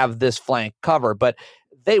 they'll have this flank cover, but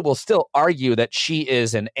they will still argue that she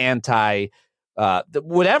is an anti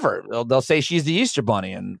whatever. They'll say she's the Easter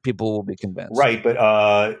Bunny and people will be convinced. Right. But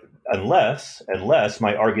unless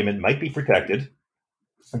my argument might be protected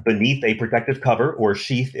beneath a protective cover or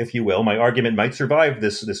sheath, if you will, my argument might survive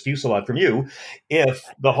this fusillade from you if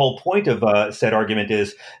the whole point of said argument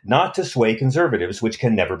is not to sway conservatives, which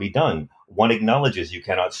can never be done. One acknowledges you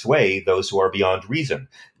cannot sway those who are beyond reason.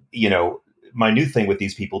 My new thing with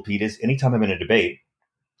these people, Pete, is anytime I'm in a debate,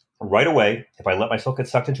 right away, if I let myself get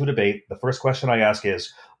sucked into a debate, the first question I ask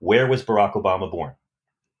is, where was Barack Obama born?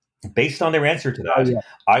 Based on their answer to that,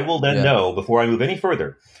 I will then know, before I move any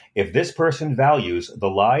further, if this person values the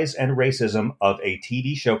lies and racism of a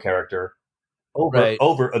TV show character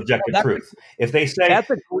over objective truth. If they say,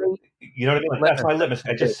 that's a great, you know what I mean? That's my litmus.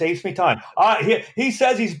 It just saves me time. He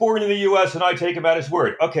says he's born in the U.S. and I take him at his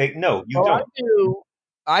word. Okay, no, you don't.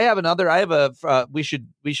 We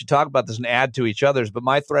should talk about this and add to each other's, but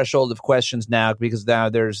my threshold of questions now, because now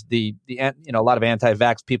there's a lot of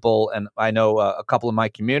anti-vax people, and I know a couple in my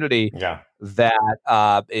community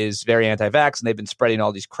that is very anti-vax, and they've been spreading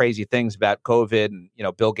all these crazy things about COVID and,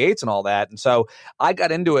 Bill Gates and all that. And so I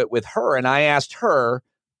got into it with her and I asked her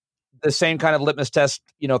the same kind of litmus test,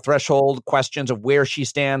 threshold questions of where she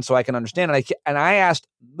stands so I can understand. And I asked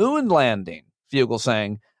moon landing, Fugel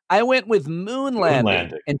saying, I went with moon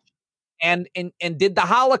landing. And did the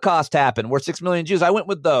Holocaust happen? Were 6 million Jews? I went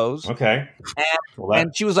with those. Okay.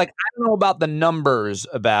 And she was like, I don't know about the numbers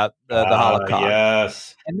about the Holocaust.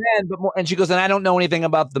 Yes. And she goes, and I don't know anything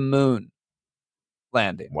about the moon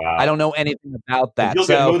landing. Wow. I don't know anything about that. You'll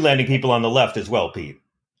get moon landing people on the left as well, Pete.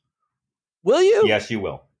 Will you? Yes, you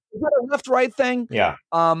will. Is that a left-right thing? Yeah.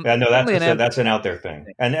 No, that's an out there thing.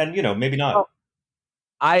 And maybe not. Well,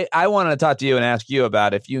 I wanted to talk to you and ask you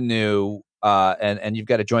about if you knew, and you've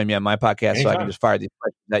got to join me on my podcast anytime, so I can just fire these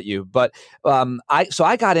questions at you. But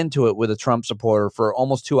I got into it with a Trump supporter for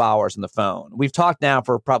almost 2 hours on the phone. We've talked now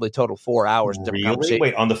for probably total 4 hours. Really?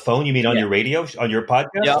 Wait, on the phone? You mean on your radio, on your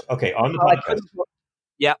podcast? Yep. Okay, on the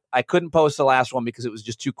podcast. I couldn't post the last one because it was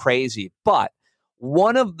just too crazy. But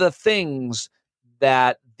one of the things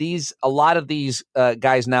that a lot of these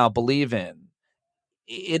guys now believe in.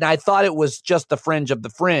 And I thought it was just the fringe of the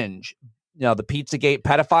fringe, the Pizzagate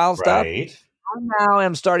pedophile stuff. Right. I now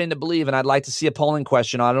am starting to believe, and I'd like to see a polling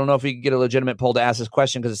question. I don't know if we could get a legitimate poll to ask this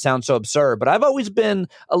question because it sounds so absurd, but I've always been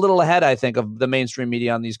a little ahead, I think, of the mainstream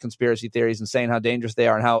media on these conspiracy theories and saying how dangerous they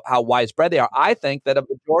are and how widespread they are. I think that a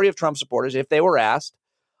majority of Trump supporters, if they were asked,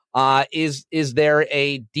 is there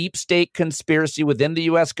a deep state conspiracy within the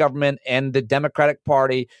U.S. government and the Democratic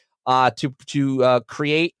Party to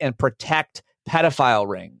create and protect pedophile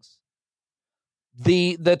rings?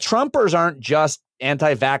 The Trumpers aren't just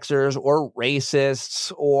anti-vaxxers or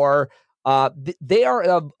racists, or they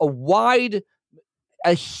are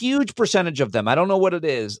a huge percentage of them. I don't know what it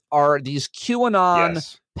is. Are these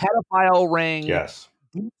QAnon pedophile ring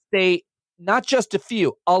deep state? Not just a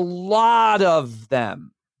few, a lot of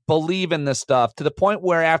them believe in this stuff to the point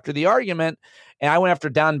where after the argument, and I went after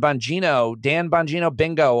Dan Bongino,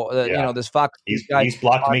 bingo, this Fox guy. He's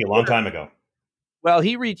blocked me a long time ago. Well,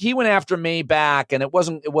 he went after me back, and it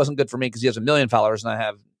wasn't good for me because he has 1 million followers and I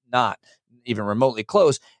have not even remotely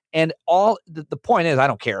close. And the point is, I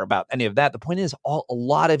don't care about any of that. The point is, a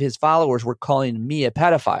lot of his followers were calling me a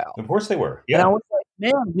pedophile. Of course they were. Yeah. And I was like,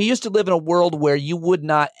 man, we used to live in a world where you would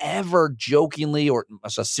not ever jokingly or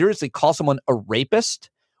seriously call someone a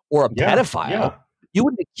rapist or a pedophile. Yeah. You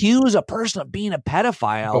wouldn't accuse a person of being a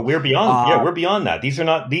pedophile. But we're beyond. We're beyond that. These are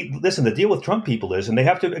not. Listen, the deal with Trump people is, and they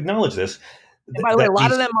have to acknowledge this. And by the way, a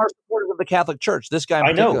lot of them are supporters of the Catholic Church. This guy,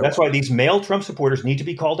 I know. That's why these male Trump supporters need to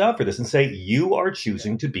be called out for this and say, you are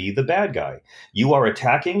choosing to be the bad guy. You are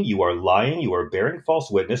attacking. You are lying. You are bearing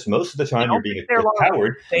false witness. Most of the time, you're being a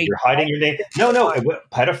coward. You're hiding your name. No.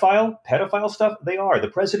 Pedophile stuff. They are. The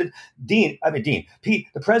president, Pete,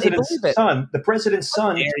 the president's son. The president's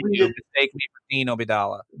son. You mistake me for Dean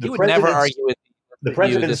Obeidallah. You would never argue with the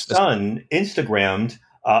president's son. Instagrammed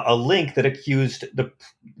a link that accused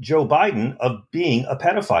Joe Biden of being a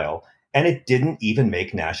pedophile, and it didn't even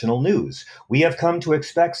make national news. We have come to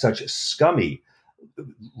expect such scummy,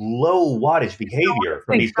 low wattage behavior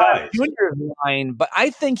from these guys. Junior's lying, but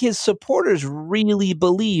I think his supporters really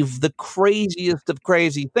believe the craziest of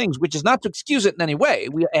crazy things, which is not to excuse it in any way.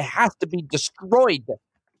 It has to be destroyed.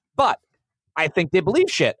 But I think they believe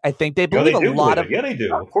shit. I think they believe a lot of. Yeah, they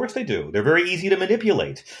do. Of course they do. They're very easy to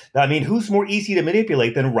manipulate. I mean, who's more easy to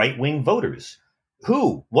manipulate than right-wing voters?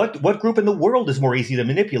 Who? What group in the world is more easy to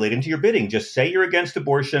manipulate into your bidding? Just say you're against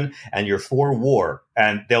abortion and you're for war,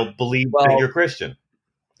 and they'll believe that you're Christian.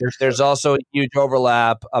 There's also a huge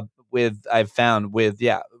overlap I've found with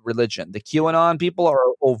religion. The QAnon people are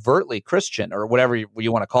overtly Christian, or whatever you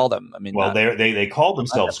want to call them. I mean, well, they call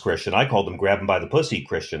themselves Christian. I call them grab them by the pussy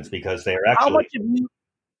Christians because they're actually.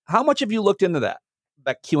 How much have you looked into that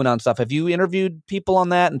QAnon stuff? Have you interviewed people on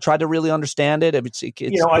that and tried to really understand it?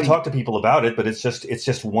 I talk to people about it, but it's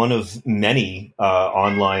just one of many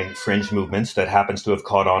online fringe movements that happens to have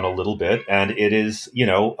caught on a little bit, and it is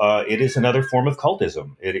another form of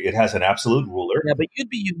cultism. It has an absolute ruler. Yeah, but you'd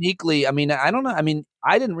be uniquely. I mean, I don't know. I mean,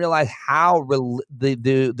 I didn't realize how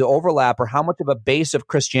the overlap or how much of a base of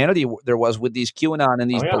Christianity there was with these QAnon and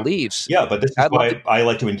these beliefs. Yeah, but this is why I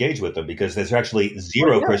like to engage with them, because there's actually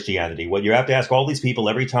zero Christianity. What you have to ask all these people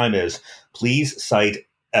every time is, please cite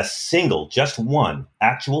just one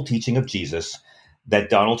actual teaching of Jesus that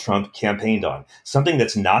Donald Trump campaigned on. Something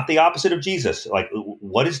that's not the opposite of Jesus. Like,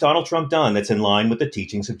 what has Donald Trump done that's in line with the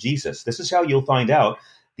teachings of Jesus? This is how you'll find out.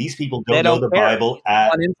 These people don't know the Bible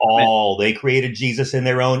at all. They created Jesus in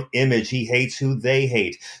their own image. He hates who they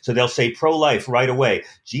hate. So they'll say pro-life right away.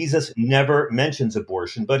 Jesus never mentions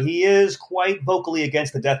abortion, but he is quite vocally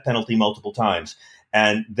against the death penalty multiple times.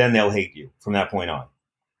 And then they'll hate you from that point on.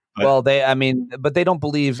 But they don't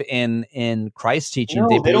believe in Christ's teaching.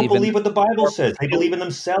 No, they don't believe what the Bible says. They believe in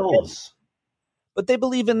themselves. But they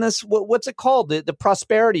believe in this, what's it called? The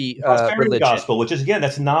prosperity religion. Gospel, which is, again,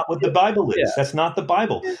 that's not what the Bible is. Yeah. That's not the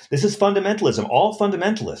Bible. This is fundamentalism. All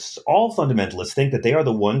fundamentalists think that they are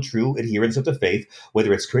the one true adherents of the faith,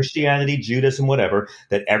 whether it's Christianity, Judaism, whatever,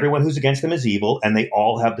 that everyone who's against them is evil, and they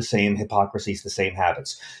all have the same hypocrisies, the same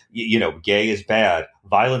habits. Gay is bad.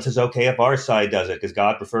 Violence is okay if our side does it because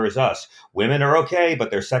God prefers us. Women are okay,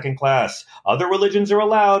 but they're second class. Other religions are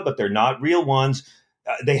allowed, but they're not real ones.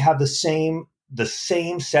 They have the same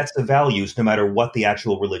sets of values, no matter what the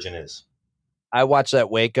actual religion is. I watched that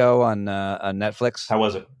Waco on Netflix. How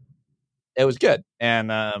was it? It was good. And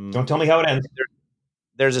don't tell me how it ends.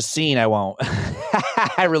 There's a scene I won't.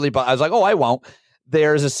 I was like, I won't.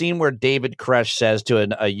 There's a scene where David Koresh says to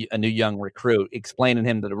a new young recruit, explaining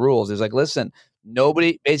him the rules. He's like, listen,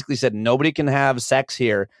 nobody can have sex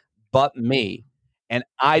here but me, and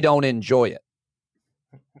I don't enjoy it.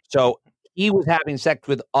 So he was having sex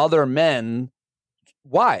with other men,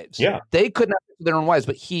 wives. Yeah. They could not have their own wives,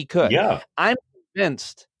 but he could. Yeah. I'm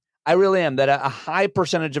convinced, I really am, that a high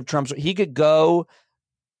percentage of Trump's, he could go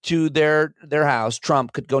to their house.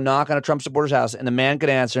 Trump could go knock on a Trump supporter's house, and the man could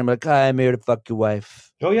answer him like, "Hi, I'm here to fuck your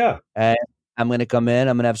wife. Oh, yeah. And I'm going to come in.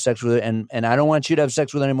 I'm going to have sex with her, and I don't want you to have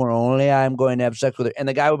sex with her anymore. Only I'm going to have sex with her." And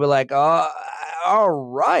the guy would be like, "Oh, all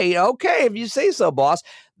right, okay, if you say so, boss."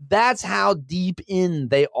 That's how deep in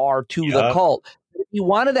they are to the cult. If you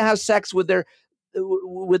wanted to have sex with their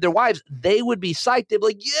wives, they would be psyched. They'd be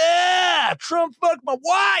like, "Yeah, Trump fucked my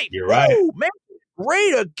wife. You're right. Ooh, man,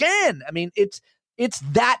 great again." I mean, it's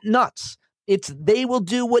that nuts. They will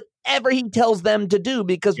do whatever he tells them to do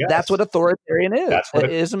because that's what authoritarian is.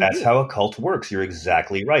 That's how a cult works. You're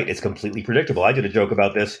exactly right. It's completely predictable. I did a joke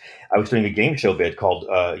about this. I was doing a game show bit called,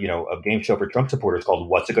 a game show for Trump supporters called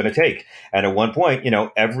 "What's It Going to Take?" And at one point,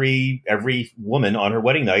 every woman on her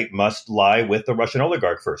wedding night must lie with the Russian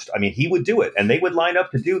oligarch first. I mean, he would do it, and they would line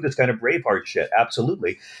up to do this kind of Braveheart shit.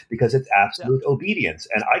 Absolutely, because it's absolute obedience.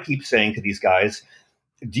 And I keep saying to these guys,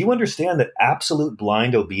 do you understand that absolute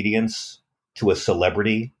blind obedience to a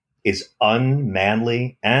celebrity is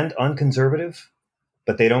unmanly and unconservative?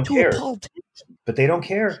 But they don't care. But they don't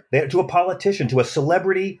care. To a politician, to a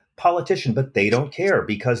celebrity politician, but they don't care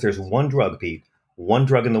because there's one drug, Pete, one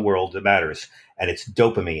drug in the world that matters, and it's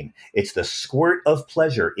dopamine. It's the squirt of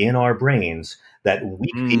pleasure in our brains that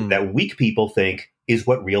weak people think is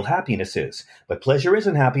what real happiness is. But pleasure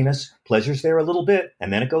isn't happiness. Pleasure's there a little bit,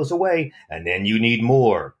 and then it goes away, and then you need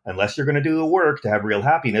more. Unless you're going to do the work to have real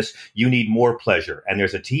happiness, you need more pleasure. And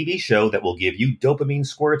there's a TV show that will give you dopamine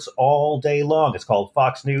squirts all day long. It's called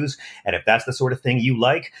Fox News, and if that's the sort of thing you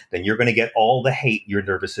like, then you're going to get all the hate your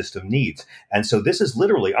nervous system needs. And so this is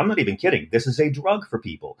literally, I'm not even kidding, this is a drug for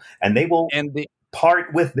people. And they will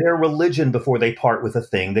part with their religion before they part with a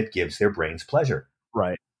thing that gives their brains pleasure.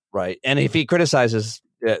 Right. And if he criticizes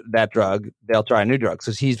that drug, they'll try a new drug.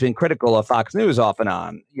 Because he's been critical of Fox News off and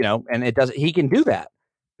on, and he can do that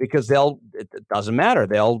because it doesn't matter.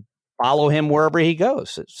 They'll follow him wherever he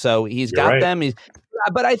goes. So he's got them.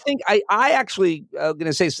 But I think I actually going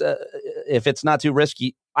to say, if it's not too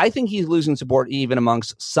risky, I think he's losing support even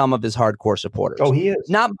amongst some of his hardcore supporters. Oh, he is.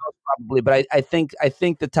 Not most probably, but I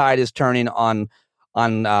think the tide is turning on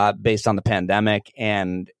based on the pandemic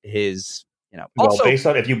and his. Also, based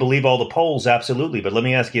on, if you believe all the polls, absolutely. But let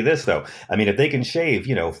me ask you this, though. I mean, if they can shave,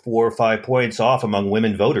 4 or 5 points off among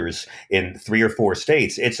women voters in 3 or 4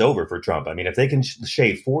 states, it's over for Trump. I mean, if they can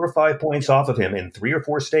shave 4 or 5 points off of him in 3 or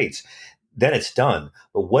 4 states, then it's done.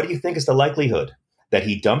 But what do you think is the likelihood that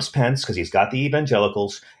he dumps Pence because he's got the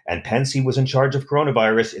evangelicals, and Pence, he was in charge of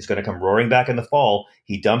coronavirus, is going to come roaring back in the fall.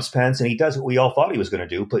 He dumps Pence and he does what we all thought he was going to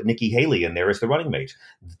do, put Nikki Haley in there as the running mate.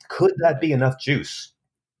 Could that be enough juice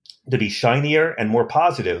to be shinier and more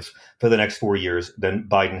positive for the next 4 years than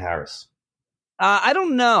Biden-Harris? I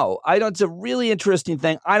don't know. It's a really interesting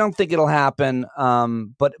thing. I don't think it'll happen.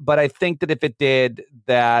 But I think that if it did,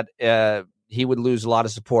 that he would lose a lot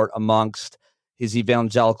of support amongst his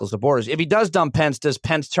evangelical supporters. If he does dump Pence, does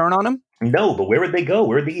Pence turn on him? No, but where would they go?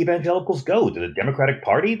 Where would the evangelicals go? To the Democratic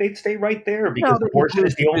Party? They'd stay right there because abortion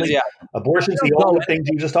is the only thing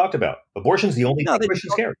Jesus talked about. Abortion's the only thing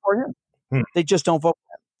Christians care. They just don't vote.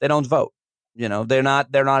 They don't vote. They're not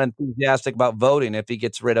enthusiastic about voting if he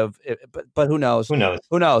gets rid of it. But who knows? Who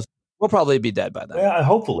knows? We'll probably be dead by then. Yeah,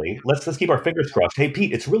 hopefully. Let's keep our fingers crossed. Hey,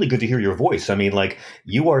 Pete, it's really good to hear your voice. I mean,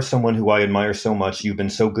 you are someone who I admire so much. You've been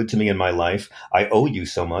so good to me in my life. I owe you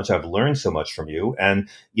so much. I've learned so much from you. And,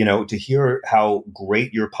 to hear how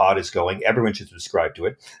great your pod is going, everyone should subscribe to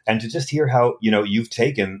it. And to just hear how, you've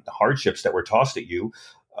taken hardships that were tossed at you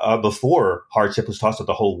before hardship was tossed at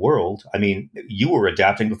the whole world. I mean, you were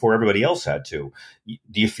adapting before everybody else had to.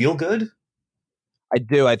 Do you feel good? I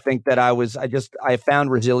do. I think that I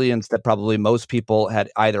found resilience that probably most people had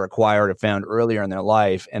either acquired or found earlier in their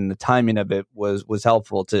life. And the timing of it was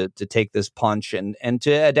helpful to take this punch and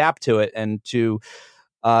to adapt to it and to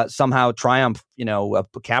somehow triumph,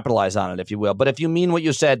 capitalize on it, if you will. But if you mean what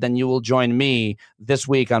you said, then you will join me this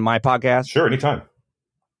week on my podcast. Sure. Anytime.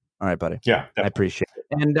 All right, buddy. Yeah. Definitely. I appreciate it.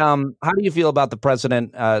 And how do you feel about the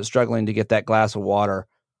president struggling to get that glass of water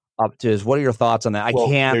up to his? What are your thoughts on that?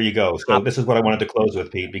 There you go. So this is what I wanted to close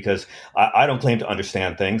with, Pete, because I don't claim to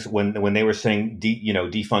understand things. When they were saying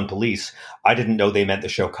defund police, I didn't know they meant to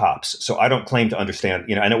show cops. So I don't claim to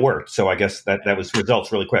understand, and it worked. So I guess that was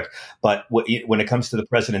results really quick. But when it comes to the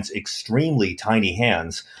president's extremely tiny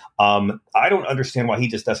hands, I don't understand why he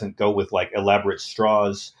just doesn't go with elaborate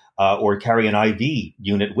straws. or carry an IV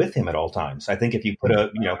unit with him at all times. I think if you put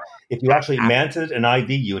if you actually mounted an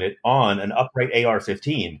IV unit on an upright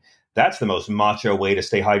AR-15, that's the most macho way to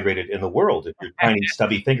stay hydrated in the world. If your tiny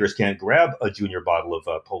stubby fingers can't grab a junior bottle of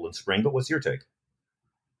Poland Spring. But what's your take?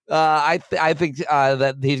 I think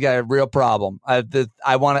that he's got a real problem. I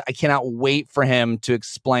cannot wait for him to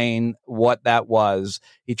explain what that was.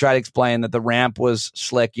 He tried to explain that the ramp was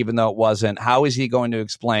slick, even though it wasn't. How is he going to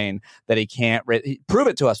explain that he can't prove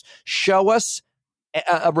it to us? Show us.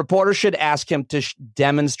 A reporter should ask him to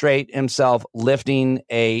demonstrate himself lifting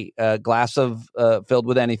a glass of filled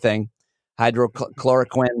with anything,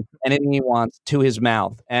 hydrochloroquine, anything he wants, to his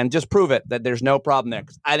mouth, and just prove it that there's no problem there.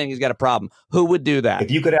 Because I think he's got a problem. Who would do that?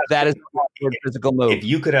 If you could ask, that is a physical move. If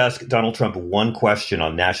you could ask Donald Trump one question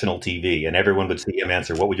on national TV and everyone would see him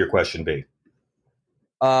answer, what would your question be?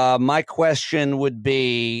 My question would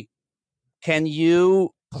be, can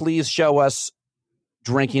you please show us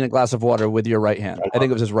drinking a glass of water with your right hand? I think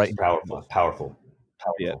it was his right hand. Powerful.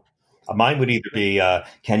 Yeah. Mine would either be,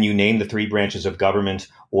 can you name the 3 branches of government,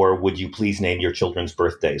 or would you please name your children's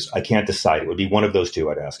birthdays? I can't decide. It would be one of those two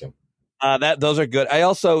I'd ask him. Those are good. I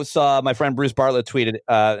also saw my friend Bruce Bartlett tweeted,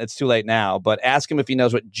 it's too late now, but ask him if he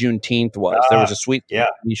knows what Juneteenth was. There was a sweet,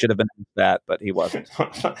 he should have been that, but he wasn't.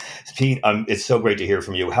 Pete, it's so great to hear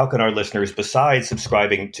from you. How can our listeners, besides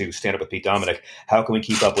subscribing to Stand Up with Pete Dominick, how can we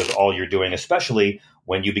keep up with all you're doing, especially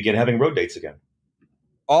when you begin having road dates again?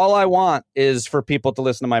 All I want is for people to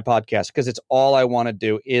listen to my podcast, because it's all I want to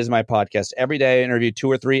do is my podcast. Every day I interview 2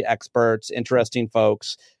 or 3 experts, interesting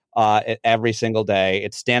folks, every single day.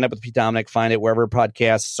 It's Stand Up with Pete Dominick. Find it wherever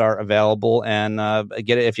podcasts are available, and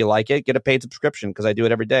get it if you like it. Get a paid subscription, because I do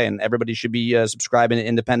it every day, and everybody should be subscribing to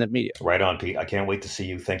independent media. Right on, Pete. I can't wait to see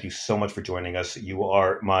you. Thank you so much for joining us. You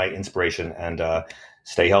are my inspiration, and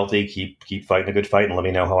stay healthy. Keep fighting a good fight, and let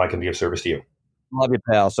me know how I can be of service to you. Love you,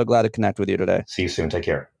 pal. So glad to connect with you today. See you soon. Take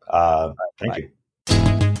care. Thank you.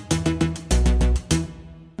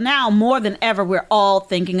 Now, more than ever, we're all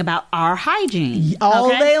thinking about our hygiene. All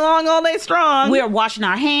day long, all day strong. We're washing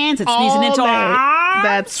our hands and sneezing into our arms.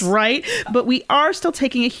 That's right. But we are still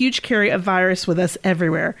taking a huge carry of virus with us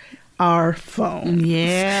everywhere. Our phone.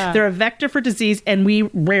 Yeah. They're a vector for disease, and we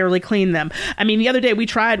rarely clean them. I mean, the other day we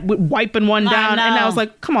tried wiping one down, and I was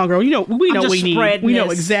like, come on, girl, we know what we need. We know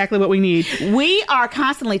exactly what we need. We are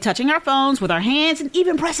constantly touching our phones with our hands and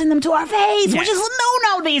even pressing them to our face, which is a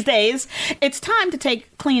no-no these days. It's time to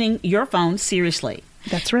take cleaning your phone seriously.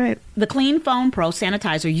 That's right. The Clean Phone Pro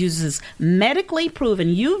sanitizer uses medically proven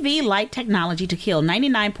UV light technology to kill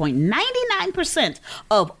 99.99%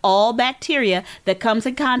 of all bacteria that comes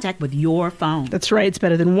in contact with your phone. That's right. It's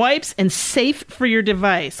better than wipes and safe for your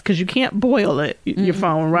device, because you can't boil it, your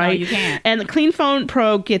phone, right? No, you can't. And the Clean Phone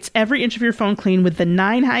Pro gets every inch of your phone clean with the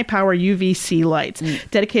 9 high-power UVC lights.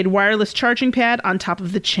 Dedicated wireless charging pad on top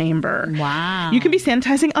of the chamber. Wow. You can be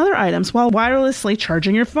sanitizing other items while wirelessly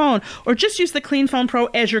charging your phone, or just use the Clean Phone Pro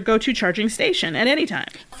as your go-to charging station at any time.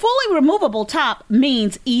 Fully removable top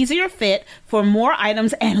means easier fit for more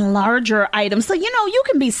items and larger items. So, you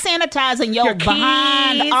can be sanitizing your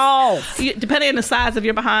behind off. Depending on the size of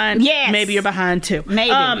your behind, maybe you're behind too.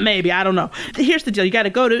 Maybe. I don't know. Here's the deal. You got to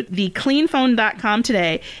go to thecleanphone.com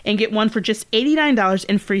today and get one for just $89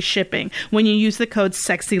 and free shipping when you use the code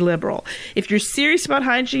SEXYLIBERAL. If you're serious about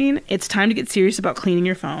hygiene, it's time to get serious about cleaning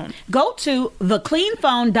your phone. Go to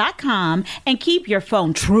thecleanphone.com and keep your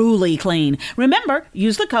phone truly clean. Remember,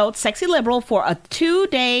 use the code SEXYLIBERAL for a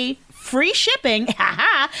 2-day free shipping,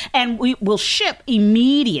 and we will ship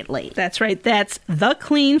immediately. That's right. That's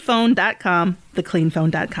thecleanphone.com,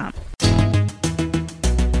 thecleanphone.com.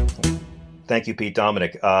 Thank you, Pete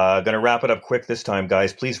Dominick. Going to wrap it up quick this time,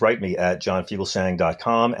 guys. Please write me at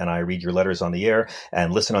johnfugelsang.com, and I read your letters on the air,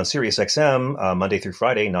 and listen on SiriusXM Monday through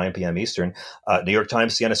Friday, 9 p.m. Eastern. New York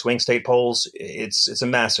Times, Siena swing state polls. It's a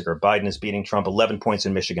massacre. Biden is beating Trump 11 points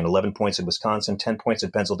in Michigan, 11 points in Wisconsin, 10 points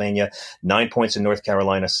in Pennsylvania, 9 points in North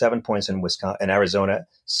Carolina, 7 points in Arizona,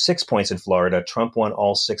 6 points in Florida. Trump won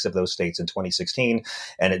all 6 of those states in 2016,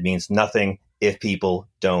 and it means nothing if people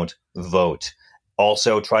don't vote.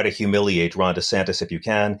 Also, try to humiliate Ron DeSantis if you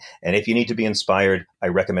can. And if you need to be inspired, I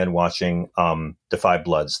recommend watching Defy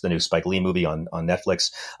Bloods, the new Spike Lee movie on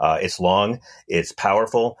Netflix. It's long. It's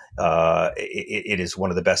powerful. It is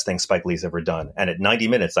one of the best things Spike Lee's ever done. And at 90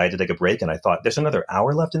 minutes, I had to take a break, and I thought, there's another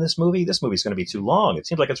hour left in this movie? This movie's going to be too long. It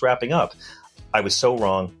seems like it's wrapping up. I was so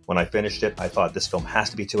wrong. When I finished it, I thought this film has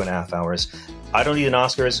to be 2.5 hours. I don't need an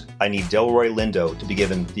Oscars. I need Delroy Lindo to be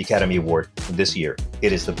given the Academy Award this year.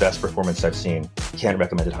 It is the best performance I've seen. Can't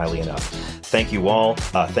recommend it highly enough. Thank you all.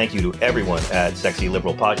 Thank you to everyone at Sexy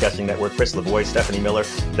Liberal Podcasting Network, Chris Lavoie, Stephanie Miller.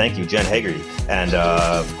 Thank you, Jen Hagerty. And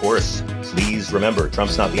of course, please remember,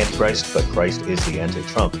 Trump's not the Antichrist, but Christ is the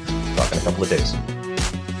anti-Trump. Talk in a couple of days.